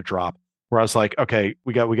bomb to drop. Where I was like, okay,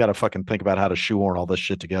 we got to fucking think about how to shoehorn all this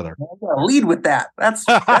shit together. Lead with that. That's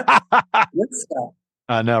good stuff.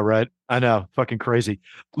 I know, right? I know, fucking crazy.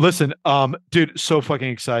 Listen, dude, so fucking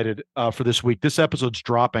excited for this week. This episode's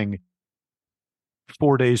dropping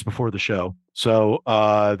 4 days before the show, so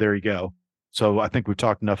there you go. So I think we've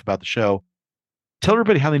talked enough about the show. Tell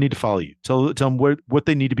everybody how they need to follow you. Tell them what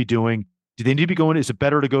they need to be doing. Do they need to be going? Is it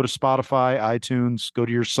better to go to Spotify, iTunes, go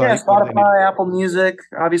to your site? Yeah, Spotify, Apple Music.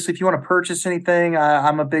 Obviously, if you want to purchase anything,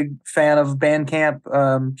 I'm a big fan of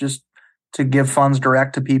Bandcamp, just to give funds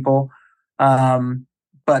direct to people.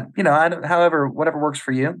 But however, whatever works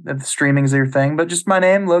for you. If streaming is your thing, but just my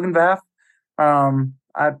name, Logan Vath. I'm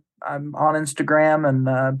on Instagram,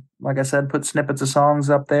 and like I said, put snippets of songs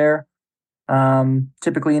up there.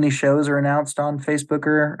 Typically, any shows are announced on Facebook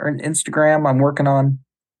or Instagram. I'm working on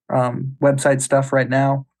website stuff right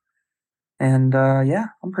now, and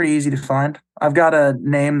I'm pretty easy to find. I've got a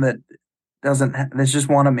name that that's just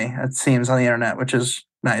one of me, it seems, on the internet, which is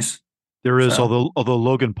nice. There is, although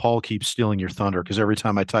Logan Paul keeps stealing your thunder, because every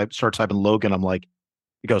time I start typing Logan, I'm like,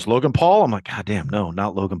 he goes, Logan Paul? I'm like, God damn, no,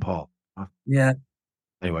 not Logan Paul. Yeah.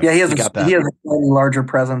 Anyway, yeah, he has a slightly larger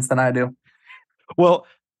presence than I do. Well,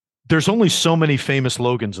 there's only so many famous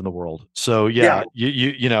Logans in the world, so yeah.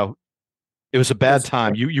 You know, it was a bad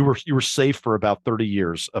time. You were safe for about 30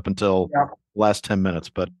 years up until the last 10 minutes.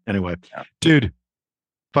 But anyway, dude,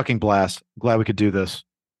 fucking blast. Glad we could do this.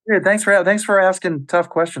 Dude, thanks for asking tough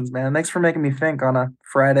questions, man. Thanks for making me think on a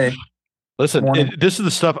Friday. Listen, this is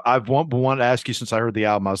the stuff I've wanted to ask you since I heard the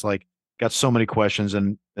album. I was like, got so many questions,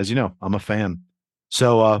 and as you know, I'm a fan.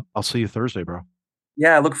 So I'll see you Thursday, bro.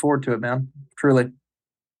 Yeah, I look forward to it, man. Truly.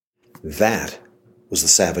 That was the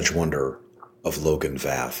Savage Wonder of Logan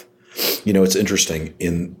Vath. You know, it's interesting.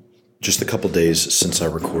 In just a couple days since I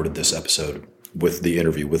recorded this episode with the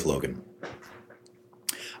interview with Logan,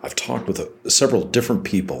 I've talked with several different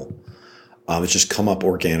people. It's just come up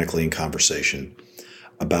organically in conversation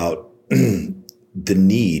about the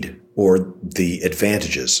need, or the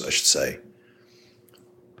advantages, I should say,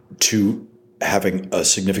 to having a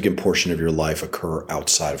significant portion of your life occur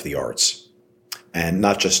outside of the arts. And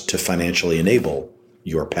not just to financially enable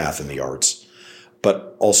your path in the arts,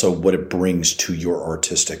 but also what it brings to your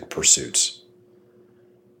artistic pursuits.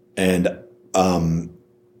 And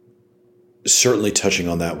certainly touching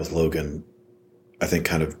on that with Logan, I think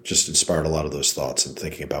kind of just inspired a lot of those thoughts and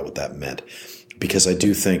thinking about what that meant. Because I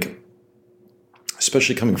do think,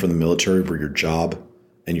 especially coming from the military, where your job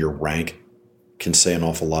and your rank can say an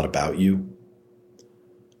awful lot about you,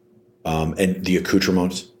 and the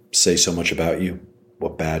accoutrements say so much about you,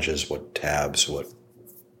 what badges, what tabs, what,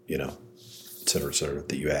 et cetera,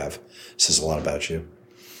 that you have, says a lot about you.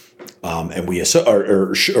 And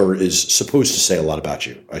or is supposed to say a lot about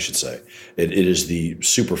you, I should say. It is the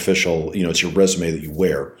superficial, it's your resume that you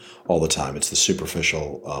wear all the time. It's the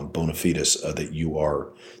superficial bona fides that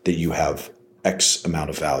you have X amount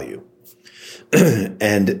of value.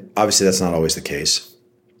 And obviously that's not always the case.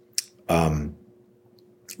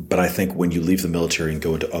 But I think when you leave the military and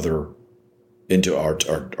go into our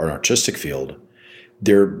artistic field,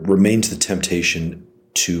 there remains the temptation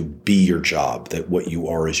to be your job, that what you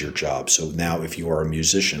are is your job. So now if you are a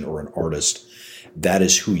musician or an artist, that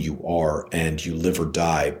is who you are, and you live or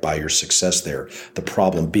die by your success there. The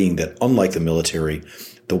problem being that, unlike the military,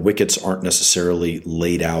 the wickets aren't necessarily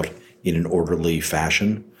laid out in an orderly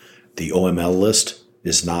fashion. The OML list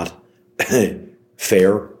is not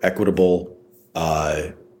fair, equitable,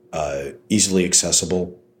 easily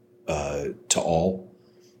accessible to all.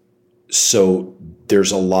 So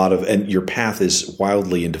there's a lot of, and your path is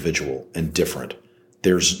wildly individual and different.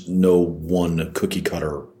 There's no one cookie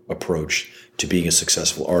cutter approach to being a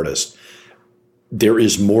successful artist. There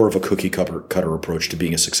is more of a cookie cutter approach to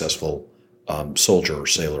being a successful soldier or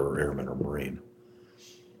sailor or airman or Marine.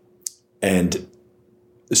 And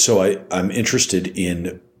so I'm interested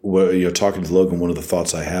in what, talking to Logan, one of the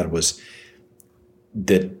thoughts I had was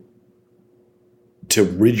that to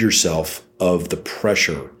rid yourself of the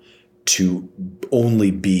pressure to only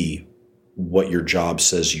be what your job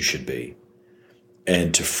says you should be,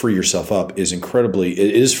 and to free yourself up it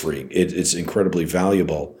is freeing. It's incredibly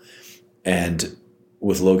valuable. And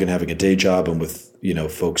with Logan having a day job and with,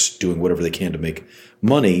 folks doing whatever they can to make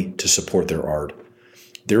money to support their art,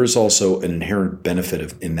 there is also an inherent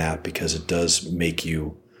benefit in that, because it does make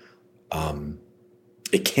you, it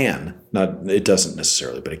doesn't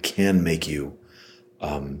necessarily, but it can make you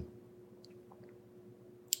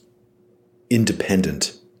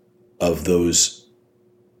independent of those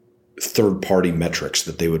third-party metrics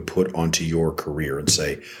that they would put onto your career and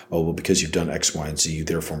say, oh, well, because you've done X, Y, and Z, you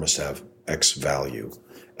therefore must have X value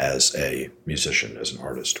as a musician, as an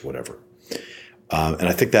artist, whatever. And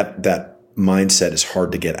I think that mindset is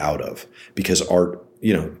hard to get out of, because art,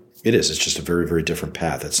 it's just a very, very different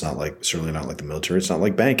path. It's certainly not like the military. It's not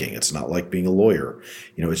like banking. It's not like being a lawyer.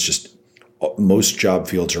 It's just, most job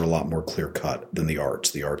fields are a lot more clear cut than the arts.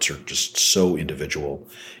 The arts are just so individual.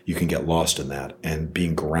 You can get lost in that, and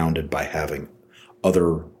being grounded by having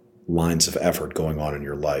other lines of effort going on in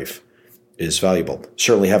your life is valuable.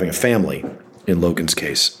 Certainly having a family, in Logan's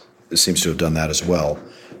case, seems to have done that as well.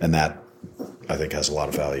 And that, I think, has a lot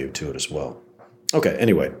of value to it as well. Okay,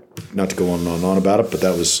 anyway, not to go on and on about it, but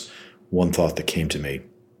that was one thought that came to me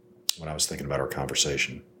when I was thinking about our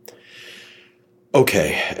conversation.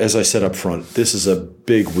 Okay, as I said up front, this is a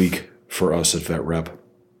big week for us at Vet Rep.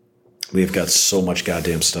 We've got so much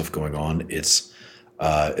goddamn stuff going on. It's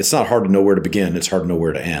not hard to know where to begin. It's hard to know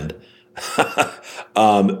where to end.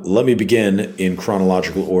 Let me begin in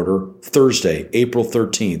chronological order. Thursday, April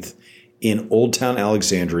 13th, in Old Town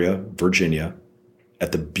Alexandria, Virginia,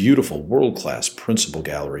 at the beautiful world-class Principal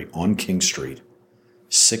Gallery on King Street,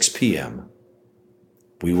 6 p.m.,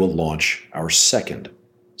 we will launch our second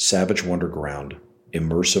Savage Wonderground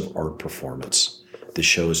immersive art performance. The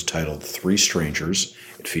show is titled Three Strangers.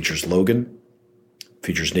 It features Logan,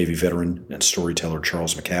 features Navy veteran and storyteller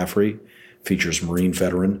Charles McCaffrey, features Marine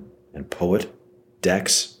veteran and poet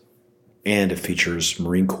Dex, and it features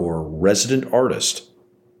Marine Corps resident artist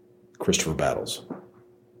Christopher Battles.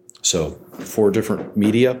 So 4 different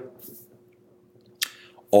media,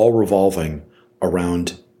 all revolving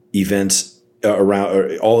around events,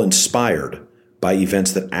 all inspired by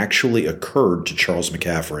events that actually occurred to Charles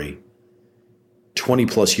McCaffrey 20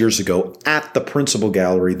 plus years ago at the Principal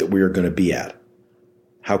Gallery that we are going to be at.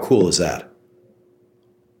 How cool is that?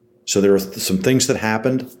 So there are some things that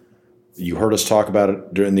happened. You heard us talk about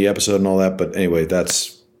it during the episode and all that, but anyway,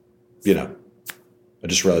 that's, I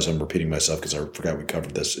just realized I'm repeating myself because I forgot we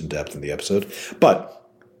covered this in depth in the episode. But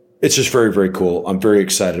it's just very, very cool. I'm very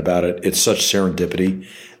excited about it. It's such serendipity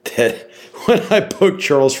that when I booked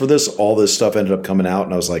Charles for this, all this stuff ended up coming out,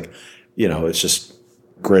 and I was like, it's just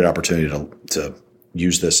a great opportunity to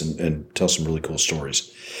use this and tell some really cool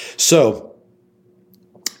stories. So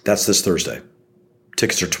that's this Thursday.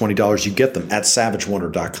 Tickets are $20. You get them at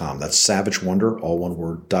SavageWonder.com. That's SavageWonder, all one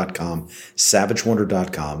word, .com,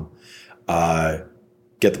 SavageWonder.com.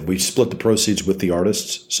 Get them. We split the proceeds with the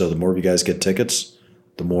artists, so the more of you guys get tickets,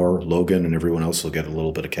 the more Logan and everyone else will get a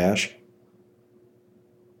little bit of cash.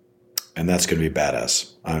 And that's going to be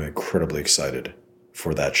badass. I'm incredibly excited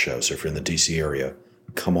for that show. So if you're in the DC area,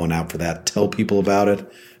 come on out for that. Tell people about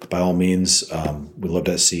it. By all means, we'd love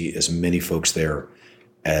to see as many folks there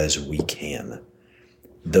as we can.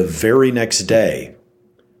 The very next day,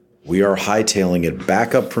 we are hightailing it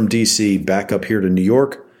back up from DC, back up here to New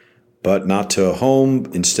York, but not to home.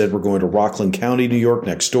 Instead, we're going to Rockland County, New York,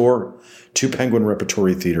 next door, to Penguin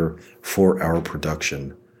Repertory Theater for our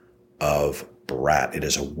production of Brat. It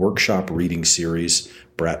is a workshop reading series.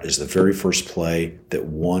 Brat is the very first play that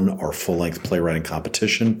won our full-length playwriting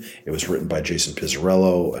competition. It was written by Jason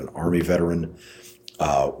Pizzarello, an Army veteran,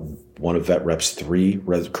 one of Vet Rep's 3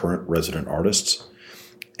 current resident artists.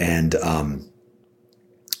 And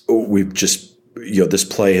we've just, this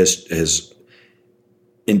play has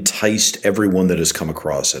enticed everyone that has come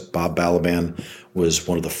across it. Bob Balaban was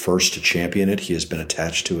one of the first to champion it. He has been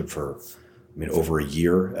attached to it for, over a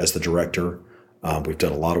year as the director. We've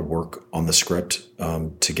done a lot of work on the script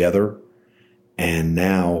together. And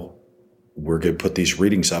now we're going to put these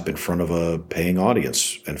readings up in front of a paying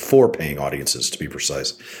audience, and 4 paying audiences to be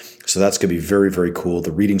precise. So that's going to be very, very cool.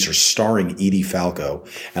 The readings are starring Edie Falco.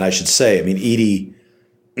 And I should say, Edie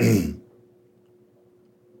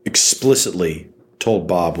explicitly told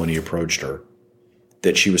Bob when he approached her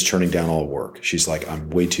that she was turning down all work. She's like,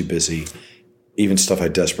 I'm way too busy. even stuff I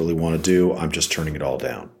desperately want to do, I'm just turning it all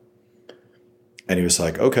down. And he was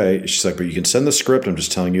like, okay. She's like, but you can send the script. I'm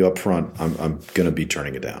just telling you up front, I'm going to be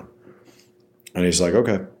turning it down. And he's like,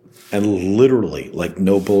 okay. And literally, like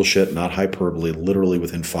no bullshit, not hyperbole, literally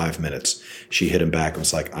within 5 minutes, she hit him back and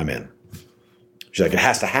was like, I'm in. She's like, it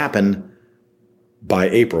has to happen by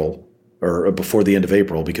April or before the end of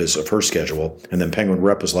April because of her schedule. And then Penguin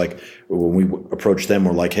Rep was like, when we approached them,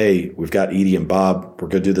 we're like, hey, we've got Edie and Bob. We're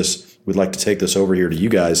going to do this. We'd like to take this over here to you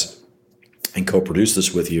guys and co-produce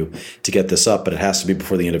this with you to get this up, but it has to be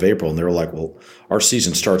before the end of April. And they were like, well, our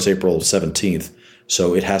season starts April 17th,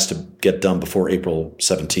 so it has to get done before April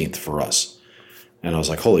 17th for us. And I was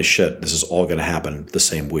like, holy shit, this is all going to happen the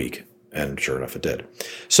same week. And sure enough, it did.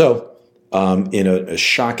 So in a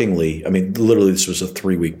shockingly, I mean, literally this was a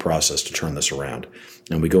 3-week process to turn this around.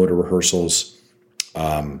 And we go into rehearsals.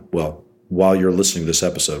 Well, while you're listening to this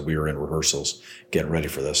episode, we were in rehearsals getting ready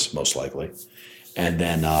for this, most likely. And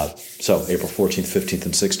then, so April 14th, 15th,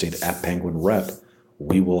 and 16th at Penguin Rep,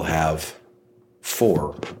 we will have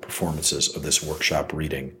 4 performances of this workshop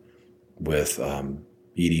reading with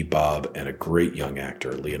Edie, Bob, and a great young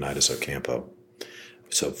actor, Leonidas Ocampo.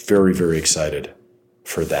 So very, very excited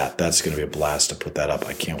for that. That's going to be a blast to put that up.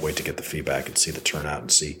 I can't wait to get the feedback and see the turnout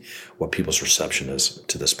and see what people's reception is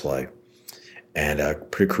to this play. And a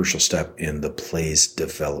pretty crucial step in the play's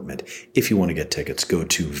development. If you want to get tickets, go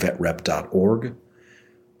to vetrep.org.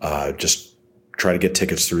 Just try to get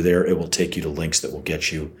tickets through there. It will take you to links that will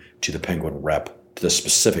get you to the Penguin Rep, to the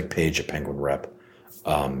specific page of Penguin Rep.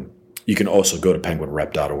 You can also go to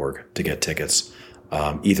penguinrep.org to get tickets.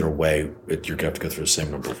 Either way, you're going to have to go through the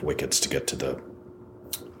same number of wickets to get to the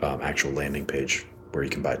actual landing page where you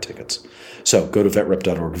can buy tickets. So go to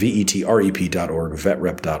vetrep.org, vetrep.org,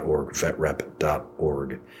 vetrep.org,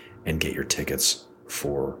 vetrep.org, and get your tickets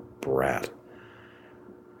for Brat.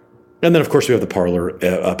 And then, of course, we have the parlor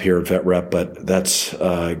up here at VetRep, but that's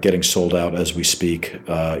getting sold out as we speak,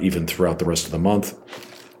 even throughout the rest of the month.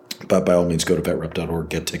 But by all means, go to vetrep.org,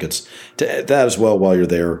 get tickets to that as well while you're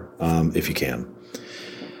there, if you can.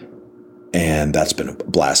 And that's been a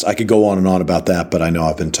blast. I could go on and on about that, but I know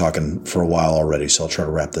I've been talking for a while already, so I'll try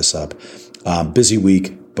to wrap this up. Busy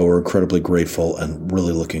week, but we're incredibly grateful and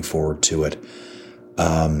really looking forward to it.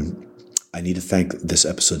 I need to thank this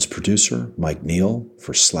episode's producer, Mike Neal,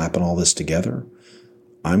 for slapping all this together.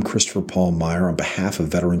 I'm Christopher Paul Meyer on behalf of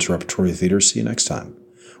Veterans Repertory Theater. See you next time,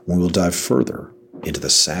 when we'll dive further into the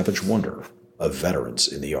savage wonder of veterans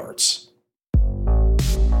in the arts.